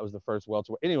obviously Pat was the first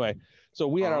welterweight. Anyway, so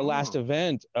we had our last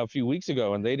event a few weeks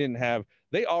ago, and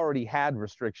they already had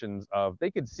restrictions of they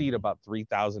could seat about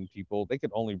 3,000 people. They could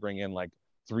only bring in like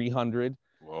 300.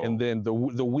 Whoa. And then the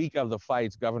week of the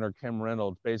fights, Governor Kim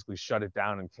Reynolds basically shut it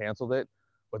down and canceled it.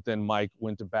 But then Mike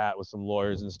went to bat with some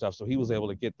lawyers and stuff. So he was able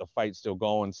to get the fight still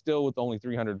going, still with only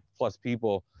 300 plus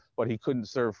people, but he couldn't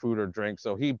serve food or drink.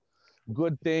 So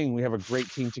good thing we have a great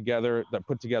team together that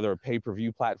put together a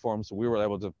pay-per-view platform. So we were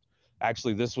able to,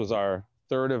 actually, this was our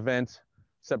third event.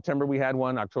 September we had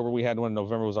one, October we had one,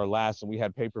 November was our last, and we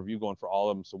had pay-per-view going for all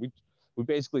of them. So we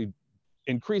basically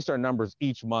increased our numbers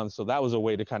each month. So that was a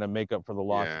way to kind of make up for the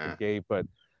loss at the gate, but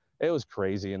it was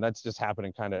crazy. And that's just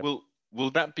happening kind of.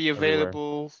 Will that be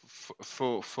available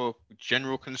for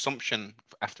general consumption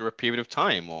after a period of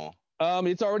time, or?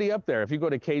 It's already up there. If you go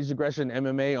to Caged Aggression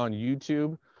MMA on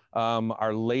YouTube,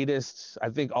 our latest, I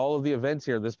think all of the events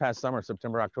here this past summer,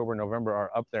 September, October, November,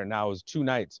 are up there now. Is 2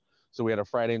 nights. So we had a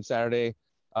Friday and Saturday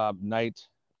night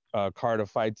card of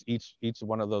fights each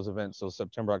one of those events. So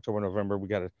September, October, November, we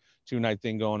got a 2-night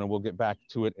thing going, and we'll get back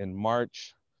to it in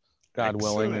March, God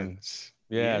willing. And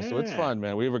yeah, so it's fun,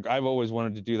 man. I've always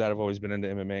wanted to do that. I've always been into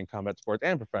MMA and combat sports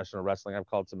and professional wrestling. I've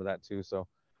called some of that too. So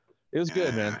it was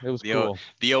good, man. It was cool.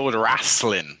 The old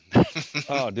wrestling.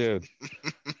 Oh, dude,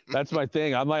 that's my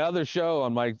thing. On my other show,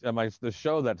 the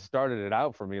show that started it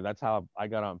out for me, that's how I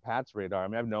got on Pat's radar. I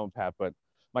mean, I've known Pat, but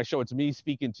my show, It's Me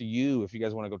Speaking to You. If you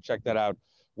guys want to go check that out,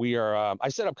 we are. I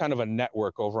set up kind of a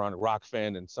network over on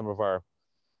Rockfin and some of our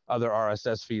other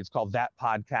RSS feeds called That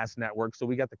Podcast Network. So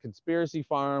we got the Conspiracy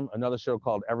Farm, another show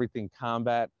called Everything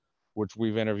Combat, which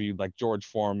we've interviewed like George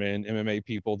Foreman, MMA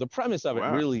people. The premise of it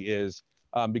really is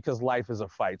because life is a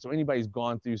fight. So anybody's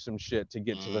gone through some shit to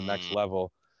get to the next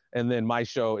level. And then my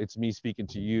show, It's Me Speaking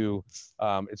to You.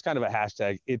 It's kind of a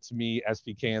hashtag. It's me,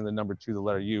 SPK, and the number 2, the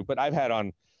letter U. But I've had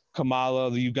on Kamala,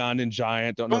 the Ugandan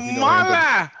giant. Don't know if you know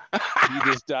him, but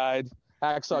he just died.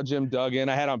 Hacksaw Jim Duggan.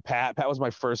 I had on Pat. Pat was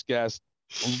my first guest.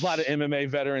 A lot of MMA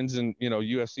veterans and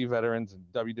UFC veterans and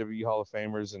WWE Hall of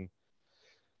Famers, and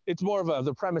it's more of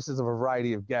the premises of a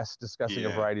variety of guests discussing a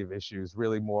variety of issues.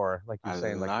 Really more like you're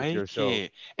saying, like your show,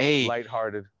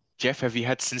 lighthearted. Jeff, have you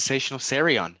had Sensational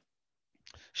Sari on?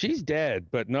 She's dead,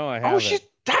 but no, I haven't.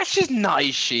 Oh, she's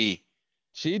nice.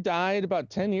 She died about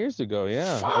 10 years ago.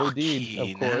 Yeah, OD'd,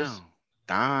 of course.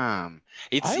 Damn.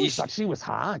 I always thought she was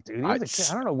hot, dude. I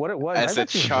don't know what it was. As a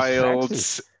child,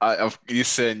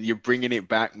 listen, you're bringing it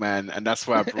back, man. And that's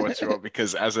why I brought her up,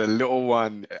 because as a little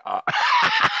one,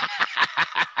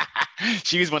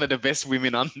 she was one of the best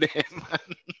women on there, man.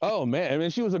 Oh, man. I mean,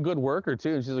 she was a good worker,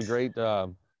 too. She's a great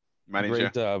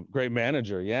manager. Great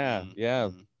manager. Yeah, yeah.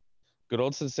 Good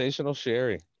old Sensational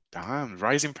Sherry. Damn,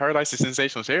 Rising Paradise is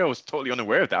Sensational Sherry. I was totally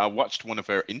unaware of that. I watched one of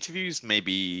her interviews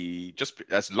maybe just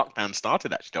as lockdown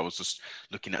started, actually. I was just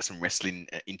looking at some wrestling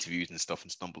interviews and stuff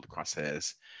and stumbled across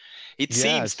hers. It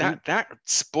seems that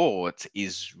sport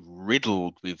is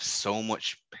riddled with so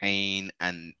much pain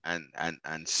and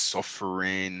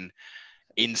suffering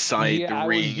inside the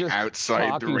ring,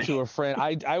 outside the ring. Talking to a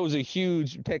friend, I was a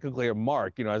huge, technically a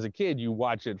mark, as a kid, you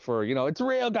watch it for, it's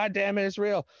real, goddammit, it's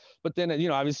real. But then,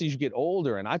 obviously as you get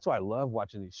older, and that's why I love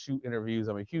watching these shoot interviews.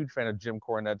 I'm a huge fan of Jim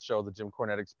Cornette's show, The Jim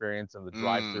Cornette Experience, and the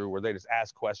drive-through where they just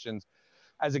ask questions.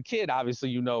 As a kid,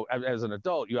 obviously, as an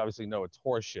adult, you obviously know it's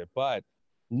horseshit, but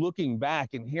looking back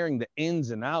and hearing the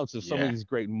ins and outs of some of these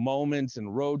great moments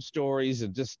and road stories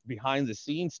and just behind the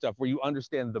scenes stuff where you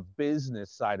understand the business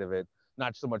side of it,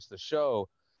 not so much the show.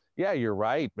 Yeah, you're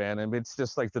right, man. And it's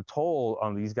just like the toll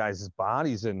on these guys'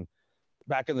 bodies. And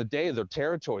back in the day, the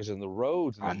territories and the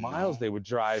roads and the miles they would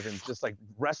drive, and just like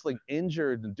wrestling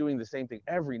injured and doing the same thing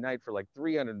every night for like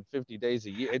 350 days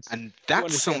a year. And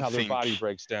that's something how their body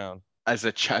breaks down. As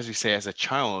you say, as a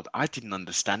child, I didn't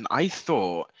understand. I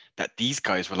thought that these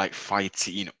guys were like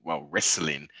fighting, well,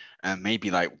 wrestling, and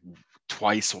maybe like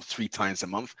twice or three times a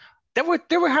month. They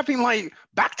were having like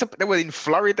they were in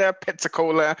Florida,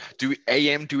 Pensacola, doing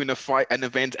an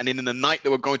event, and then in the night they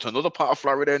were going to another part of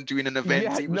Florida and doing an event.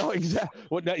 Yeah, It was no, exactly.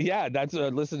 Well, yeah, that's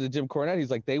listen to Jim Cornette. He's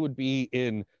like, they would be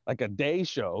in like a day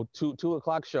show, 2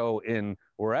 o'clock show in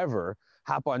wherever,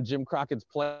 hop on Jim Crockett's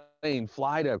plane,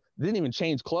 fly to, didn't even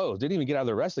change clothes, didn't even get out of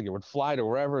the wrestling gear, would fly to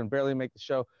wherever and barely make the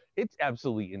show. It's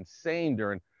absolutely insane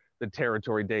during the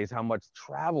territory days how much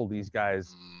travel these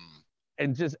guys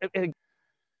and just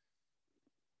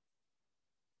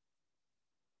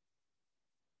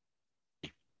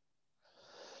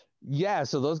yeah,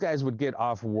 so those guys would get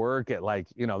off work at like,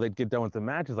 they'd get done with the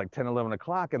matches like 10, 11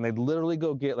 o'clock, and they'd literally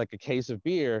go get like a case of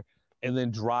beer and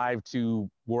then drive to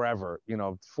wherever,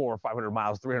 400 or 500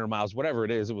 miles, 300 miles, whatever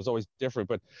it is. It was always different.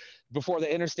 But before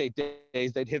the interstate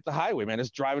days, they'd hit the highway, man,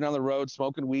 just driving down the road,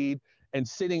 smoking weed and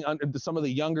sitting under some of the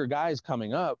younger guys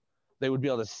coming up. They would be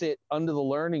able to sit under the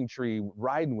learning tree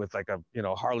riding with like a,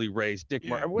 Harley Race, Dick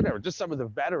Murray, whatever, just some of the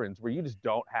veterans where you just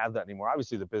don't have that anymore.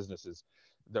 Obviously the businesses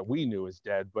that we knew is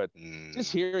dead, but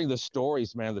just hearing the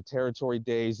stories, man, the territory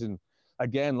days, and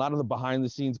again, a lot of the behind the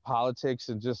scenes politics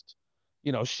and just,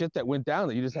 shit that went down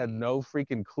that you just had no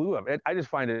freaking clue of. I just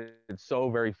find it so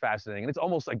very fascinating. And it's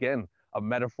almost, again, a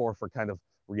metaphor for kind of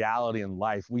reality in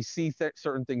life. We see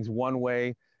certain things one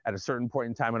way at a certain point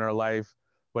in time in our life,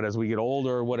 but as we get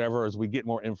older or whatever, as we get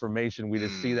more information, we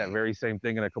just see that very same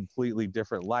thing in a completely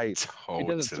different light. It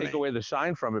doesn't take away the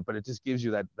shine from it, but it just gives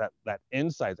you that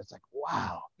insight that's like,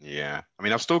 wow. Yeah, I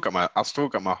mean, I've still got my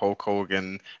Hulk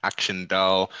Hogan action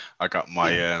doll. I got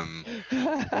my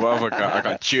what have I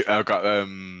got? I got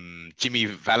Jimmy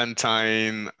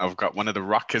Valentine. I've got one of the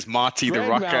Rockers, Marty Greg the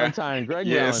Rocker. Greg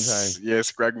yes, Valentine.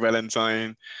 Yes, Greg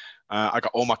Valentine. I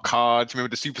got all my cards.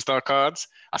 Remember the superstar cards?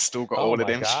 I still got all of them.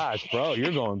 Oh my gosh, bro,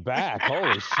 you're going back.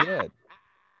 Holy shit.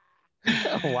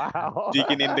 Wow.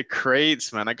 Digging in the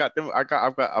crates, man. I got them. I've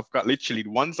got literally the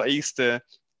ones I used to,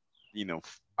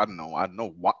 I don't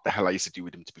know what the hell I used to do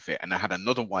with them, to be fair. And I had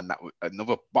another one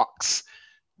another box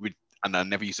with, and I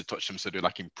never used to touch them, so they're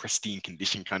like in pristine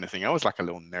condition kind of thing. I was like a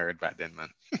little nerd back then, man.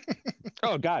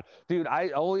 Oh God, dude, I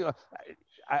only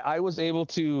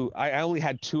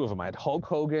had two of them. I had Hulk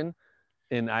Hogan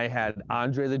and I had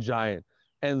Andre the Giant.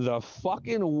 And the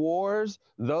fucking wars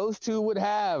those two would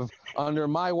have under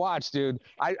my watch, dude.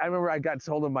 I remember I got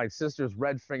told of my sister's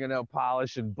red fingernail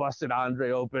polish and busted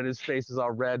Andre open. His face is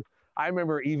all red. I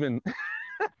remember even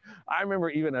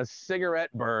a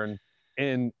cigarette burn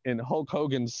in Hulk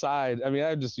Hogan's side. I mean,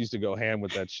 I just used to go ham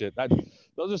with that shit.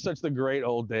 Those are such the great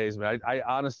old days, man. I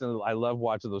honestly, I love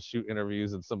watching those shoot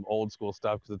interviews and some old school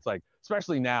stuff, because it's like,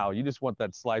 especially now, you just want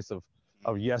that slice of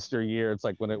yesteryear. It's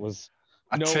like when it was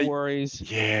no worries.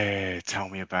 Yeah, tell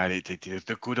me about it.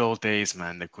 The good old days,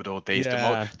 man. The good old days.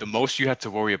 Yeah. The most you had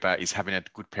to worry about is having a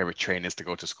good pair of trainers to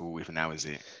go to school with. And now is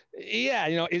it?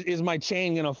 Yeah, is my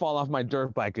chain gonna fall off my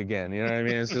dirt bike again? You know what I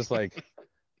mean? It's just like,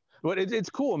 but it's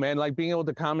cool, man. Like being able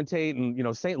to commentate,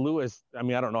 and St. Louis. I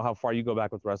mean, I don't know how far you go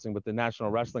back with wrestling, but the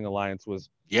National Wrestling Alliance was,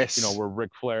 where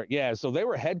Ric Flair. Yeah, so they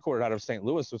were headquartered out of St.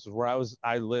 Louis, which is where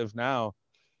I live now.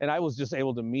 And I was just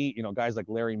able to meet, guys like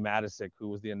Larry Matisic, who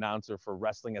was the announcer for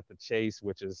Wrestling at the Chase,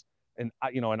 which is an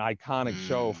iconic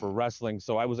show for wrestling.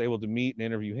 So I was able to meet and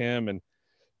interview him, and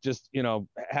just,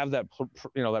 have that,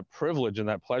 that privilege and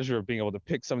that pleasure of being able to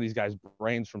pick some of these guys'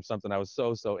 brains from something I was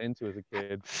so into as a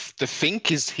kid. The Fink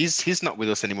he's not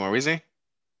with us anymore, is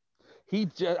he?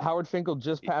 Howard Finkel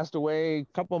just passed away a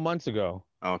couple of months ago.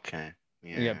 Okay.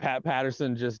 Yeah, Pat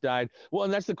Patterson just died. Well,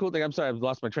 and that's the cool thing. I'm sorry, I've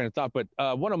lost my train of thought. But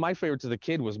one of my favorites as a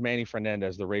kid was Manny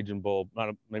Fernandez, the Raging Bull.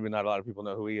 Maybe not a lot of people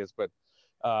know who he is, but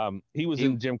he was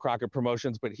in Jim Crockett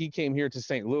Promotions. But he came here to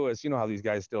St. Louis. You know how these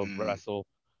guys still wrestle,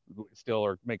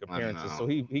 or make appearances. So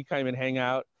he came and hang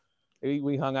out.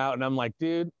 We hung out, and I'm like,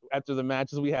 dude, after the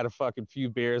matches, we had a fucking few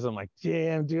beers. I'm like,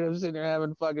 damn, dude, I'm sitting there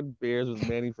having fucking beers with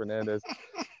Manny Fernandez.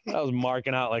 I was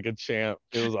marking out like a champ.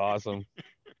 It was awesome.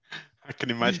 I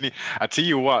can imagine it. I tell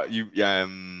you what,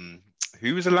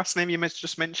 who was the last name you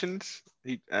just mentioned?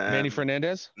 Manny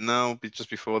Fernandez? No, just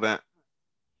before that.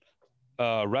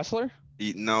 Wrestler?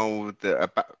 No,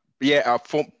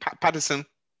 Patterson.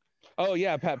 Oh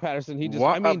yeah, Pat Patterson. He just.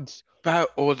 What about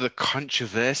all the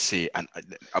controversy? And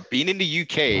being in the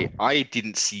UK, I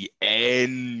didn't see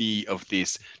any of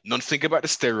this. Nothing about the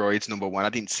steroids. Number one, I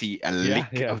didn't see a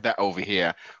lick of that over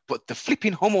here. But the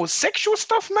flipping homosexual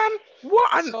stuff, man.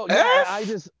 What on earth?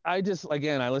 Yeah, I just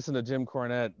again, I listen to Jim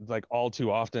Cornette like all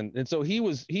too often, and so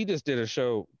he just did a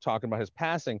show talking about his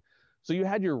passing. So you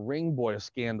had your ring boy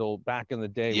scandal back in the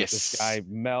day with this Yes. guy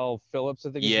Mel Phillips,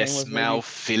 I think his name Yes, was, Mel maybe.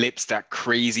 Phillips, that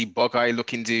crazy bug-eye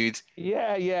looking dude.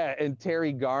 Yeah, yeah, and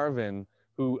Terry Garvin,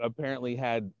 who apparently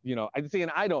had, I see,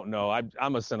 and I don't know.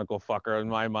 I'm a cynical fucker in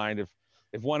my mind.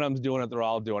 If one of them's doing it, they're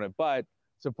all doing it. But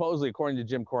supposedly, according to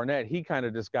Jim Cornette,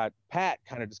 Pat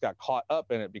kind of just got caught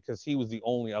up in it because he was the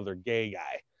only other gay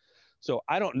guy. So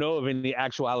I don't know of any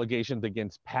actual allegations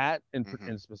against Pat in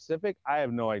specific. I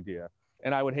have no idea,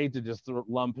 and I would hate to just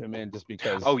lump him in just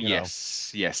because. Oh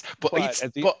yes, yes, but But it's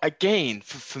but again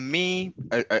for me,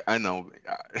 I know,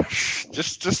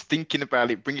 just thinking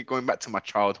about it, going back to my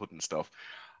childhood and stuff.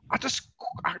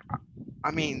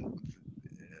 I mean,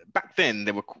 back then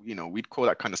they were, we'd call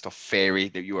that kind of stuff fairy,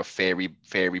 that you were a fairy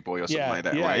boy or something like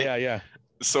that, right? Yeah.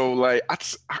 So like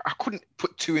I couldn't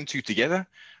put two and two together.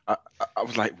 I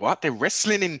was like, what? They're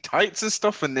wrestling in tights and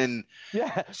stuff, and then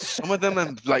some of them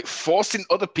are like forcing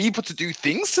other people to do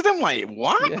things to them. Like,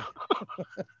 what? Yeah.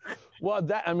 Well,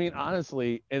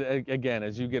 honestly, again,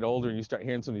 as you get older and you start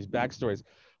hearing some of these backstories,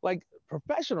 like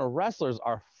professional wrestlers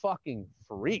are fucking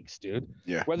freaks, dude.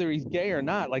 Yeah. Whether he's gay or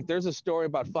not. Like, there's a story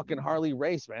about fucking Harley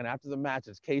Race, man. After the match,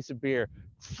 it's case of beer,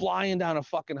 flying down a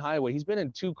fucking highway. He's been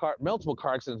in multiple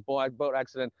car accidents, boat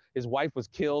accident. His wife was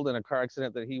killed in a car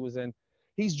accident that he was in.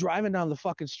 He's driving down the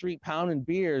fucking street, pounding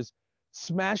beers,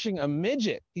 smashing a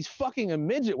midget. He's fucking a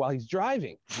midget while he's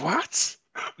driving. What?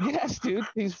 Yes, dude.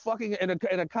 He's fucking, and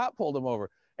a cop pulled him over.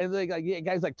 And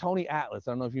guys like Tony Atlas.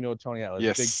 I don't know if you know Tony Atlas.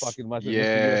 Yes. Big fucking mustache.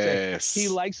 Yes. He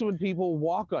likes when people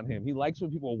walk on him. He likes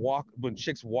when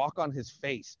chicks walk on his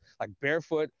face, like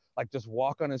barefoot, like just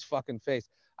walk on his fucking face.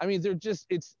 I mean,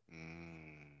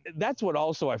 that's what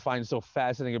also I find so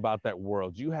fascinating about that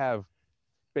world. You have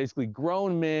basically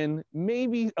grown men,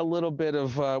 maybe a little bit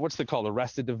of what's they called,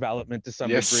 arrested development to some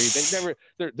degree.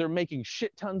 They're making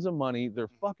shit tons of money. They're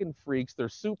fucking freaks. They're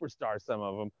superstars, some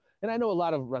of them. And I know a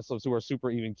lot of wrestlers who are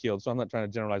super even keeled, so I'm not trying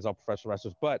to generalize all professional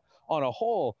wrestlers, but on a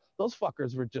whole, those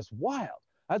fuckers were just wild.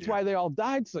 That's why they all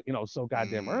died so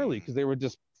goddamn early, because they were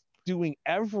just doing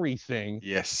everything.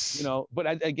 Yes.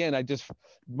 But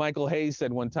Michael Hayes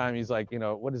said one time, he's like,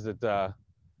 what is it?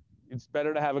 It's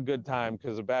better to have a good time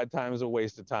because a bad time is a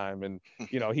waste of time. And,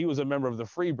 he was a member of the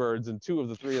Freebirds, and 2 of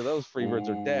the 3 of those Freebirds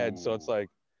are dead. So it's like,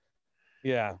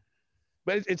 yeah.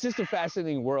 But it's just a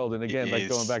fascinating world. And again, like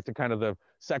going back to kind of the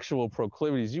sexual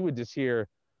proclivities, you would hear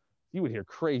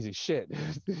crazy shit.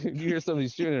 You hear some of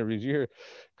these student interviews, you hear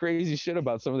crazy shit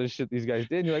about some of the shit these guys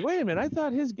did. And you're like, wait a minute, I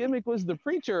thought his gimmick was the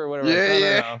preacher or whatever.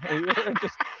 Yeah.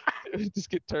 Just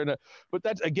get turned up. But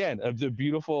that's, again, the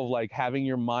beautiful of like having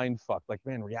your mind fucked. Like,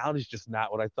 man, reality's just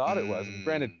not what I thought it was. And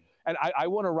granted, and I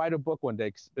want to write a book one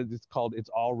day. It's called It's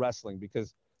All Wrestling,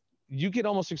 because you can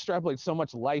almost extrapolate so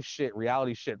much life shit,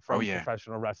 reality shit from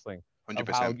professional wrestling.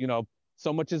 100%. How,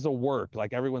 so much is a work.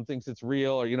 Like, everyone thinks it's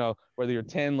real, or, whether you're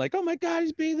 10, like, oh my God,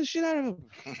 he's beating the shit out of him.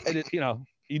 And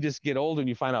you just get older and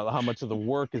you find out how much of the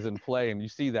work is in play. And you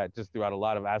see that just throughout a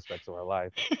lot of aspects of our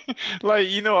life. Like,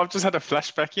 I've just had a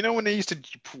flashback. When they used to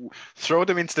throw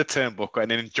them into the turnbuckle and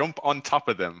then jump on top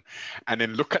of them and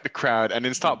then look at the crowd and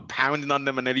then start pounding on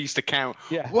them, and they used to count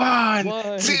 1, 2.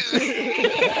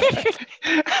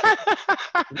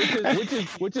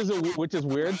 which is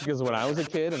weird, because when I was a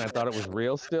kid and I thought it was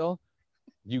real still,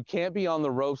 you can't be on the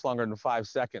ropes longer than 5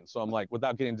 seconds. So I'm like,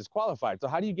 without getting disqualified. So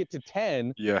how do you get to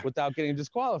 10 without getting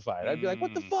disqualified? I'd be like,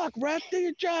 what the fuck, ref, do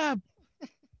your job.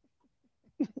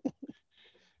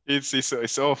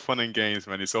 It's all fun and games,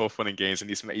 man. It's all fun and games,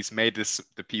 and it's made us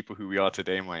the people who we are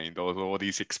today, man. All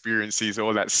these experiences,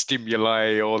 all that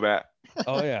stimuli, all that.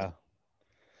 Oh yeah.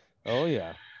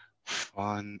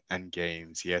 Fun and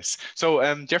games, yes. So,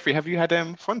 Jeffrey, have you had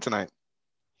fun tonight?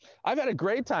 I've had a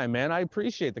great time, man. I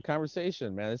appreciate the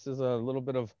conversation, man. This is a little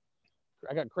bit of,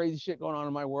 I got crazy shit going on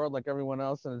in my world like everyone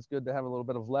else, and it's good to have a little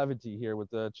bit of levity here with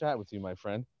the chat with you, my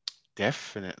friend.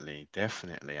 Definitely.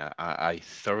 I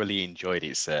thoroughly enjoyed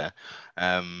it, sir.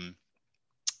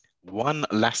 One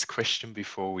last question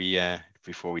before we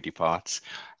depart.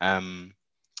 We've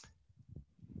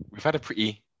had a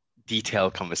pretty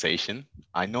detailed conversation.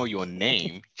 I know your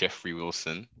name, Jeffrey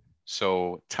Wilson.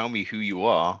 So tell me who you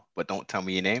are, but don't tell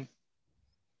me your name.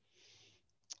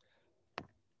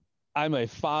 I'm a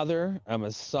father, I'm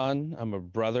a son, I'm a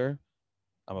brother,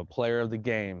 I'm a player of the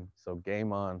game. So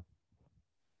game on.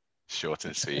 Short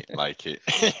and sweet, like it.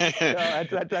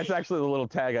 No, that's actually the little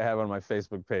tag I have on my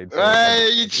Facebook page. So hey,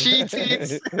 you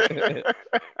cheated!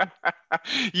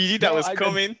 You knew that was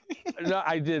coming. No,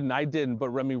 I didn't.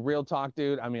 But I mean, real talk,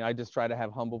 dude. I mean, I just try to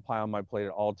have humble pie on my plate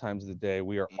at all times of the day.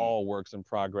 We are all works in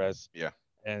progress. Yeah.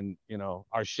 And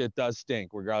our shit does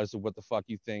stink, regardless of what the fuck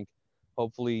you think.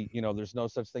 hopefully, you know, there's no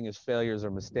such thing as failures or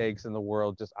mistakes in the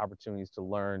world, just opportunities to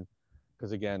learn.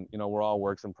 Because again, you know, we're all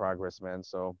works in progress, man.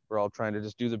 So we're all trying to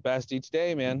just do the best each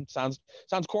day, man. Sounds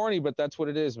corny, but that's what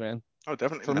it is, man. Oh,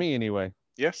 definitely, For man. me, anyway.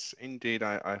 Yes, indeed.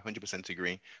 I 100%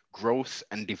 agree. Growth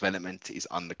and development is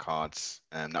on the cards.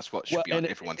 And that's what should Well, be on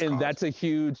everyone's and card. that's a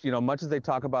huge, you know, much as they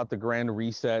talk about the grand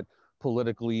reset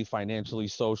politically, financially,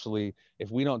 socially,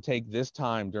 if we don't take this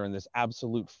time during this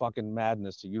absolute fucking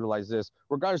madness to utilize this,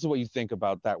 regardless of what you think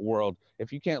about that world,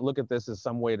 if you can't look at this as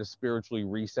some way to spiritually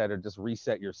reset or just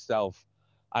reset yourself,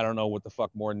 I don't know what the fuck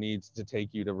more needs to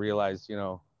take you to realize, you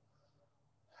know,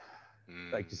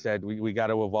 like you said, we got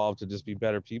to evolve to just be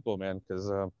better people, man.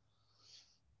 Because,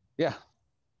 yeah.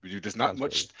 There's not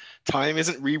much time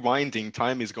isn't rewinding.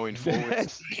 Time is going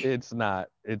forward. It's not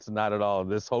at all.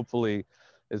 This hopefully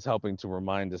is helping to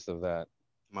remind us of that.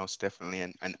 Most definitely.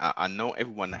 And I know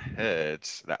everyone heard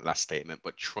that last statement,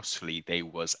 but trustfully, they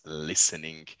was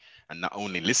listening, and not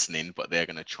only listening, but they're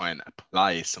going to try and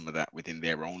apply some of that within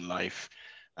their own life.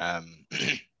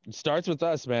 It starts with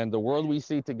us, man. The world we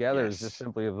see together is just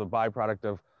simply the byproduct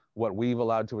of what we've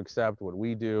allowed to accept, what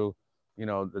we do. You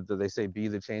know, they say be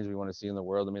the change we want to see in the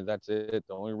world. I mean, that's it.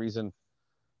 The only reason,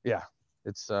 yeah,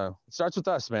 it starts with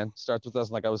us, man. It starts with us.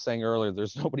 Like I was saying earlier,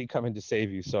 there's nobody coming to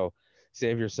save you. So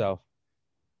save yourself.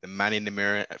 The man in the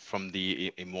mirror, from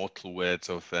the immortal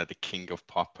words of the king of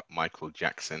pop, Michael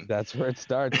Jackson. That's where it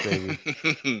starts,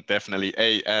 baby. Definitely.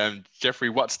 Hey, Jeffrey,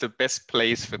 what's the best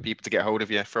place for people to get hold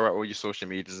of you? Throw out all your social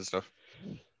medias and stuff.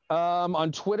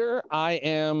 On Twitter, I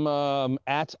am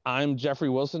at I'm Jeffrey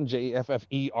Wilson,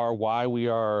 JEFFERY. We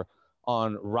are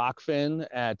on Rockfin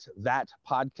at That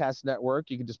Podcast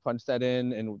Network. You can just punch that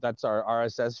in, and that's our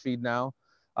RSS feed now.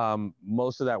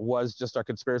 Most of that was just our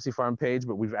Conspiracy Farm page,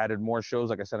 but we've added more shows.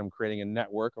 Like I said, I'm creating a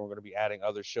network, and we're going to be adding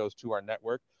other shows to our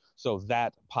network. So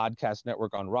That Podcast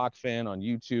Network on Rockfin, on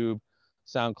YouTube,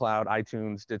 SoundCloud,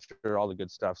 iTunes, Stitcher, all the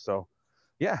good stuff. So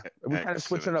yeah, we kind of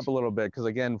switching it up a little bit because,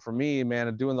 again, for me,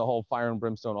 man, doing the whole fire and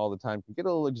brimstone all the time can get a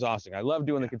little exhausting. I love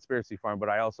doing the Conspiracy Farm, but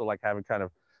I also like having kind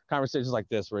of conversations like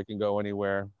this where it can go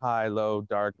anywhere, high, low,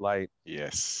 dark, light.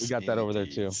 Yes, we got that over there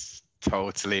too.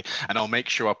 Totally. And I'll make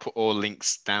sure I put all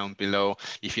links down below.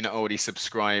 If you're not already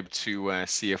subscribed to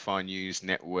CFR News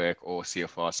Network or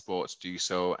CFR Sports, do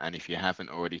so. And if you haven't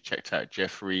already checked out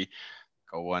Jeffrey,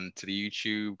 go on to the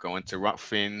YouTube, go on to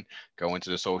Rockfin, go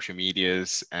into the social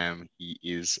medias. He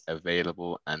is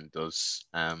available and does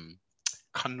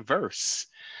converse.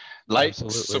 Like,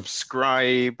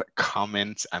 subscribe,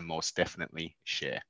 comment, and most definitely share.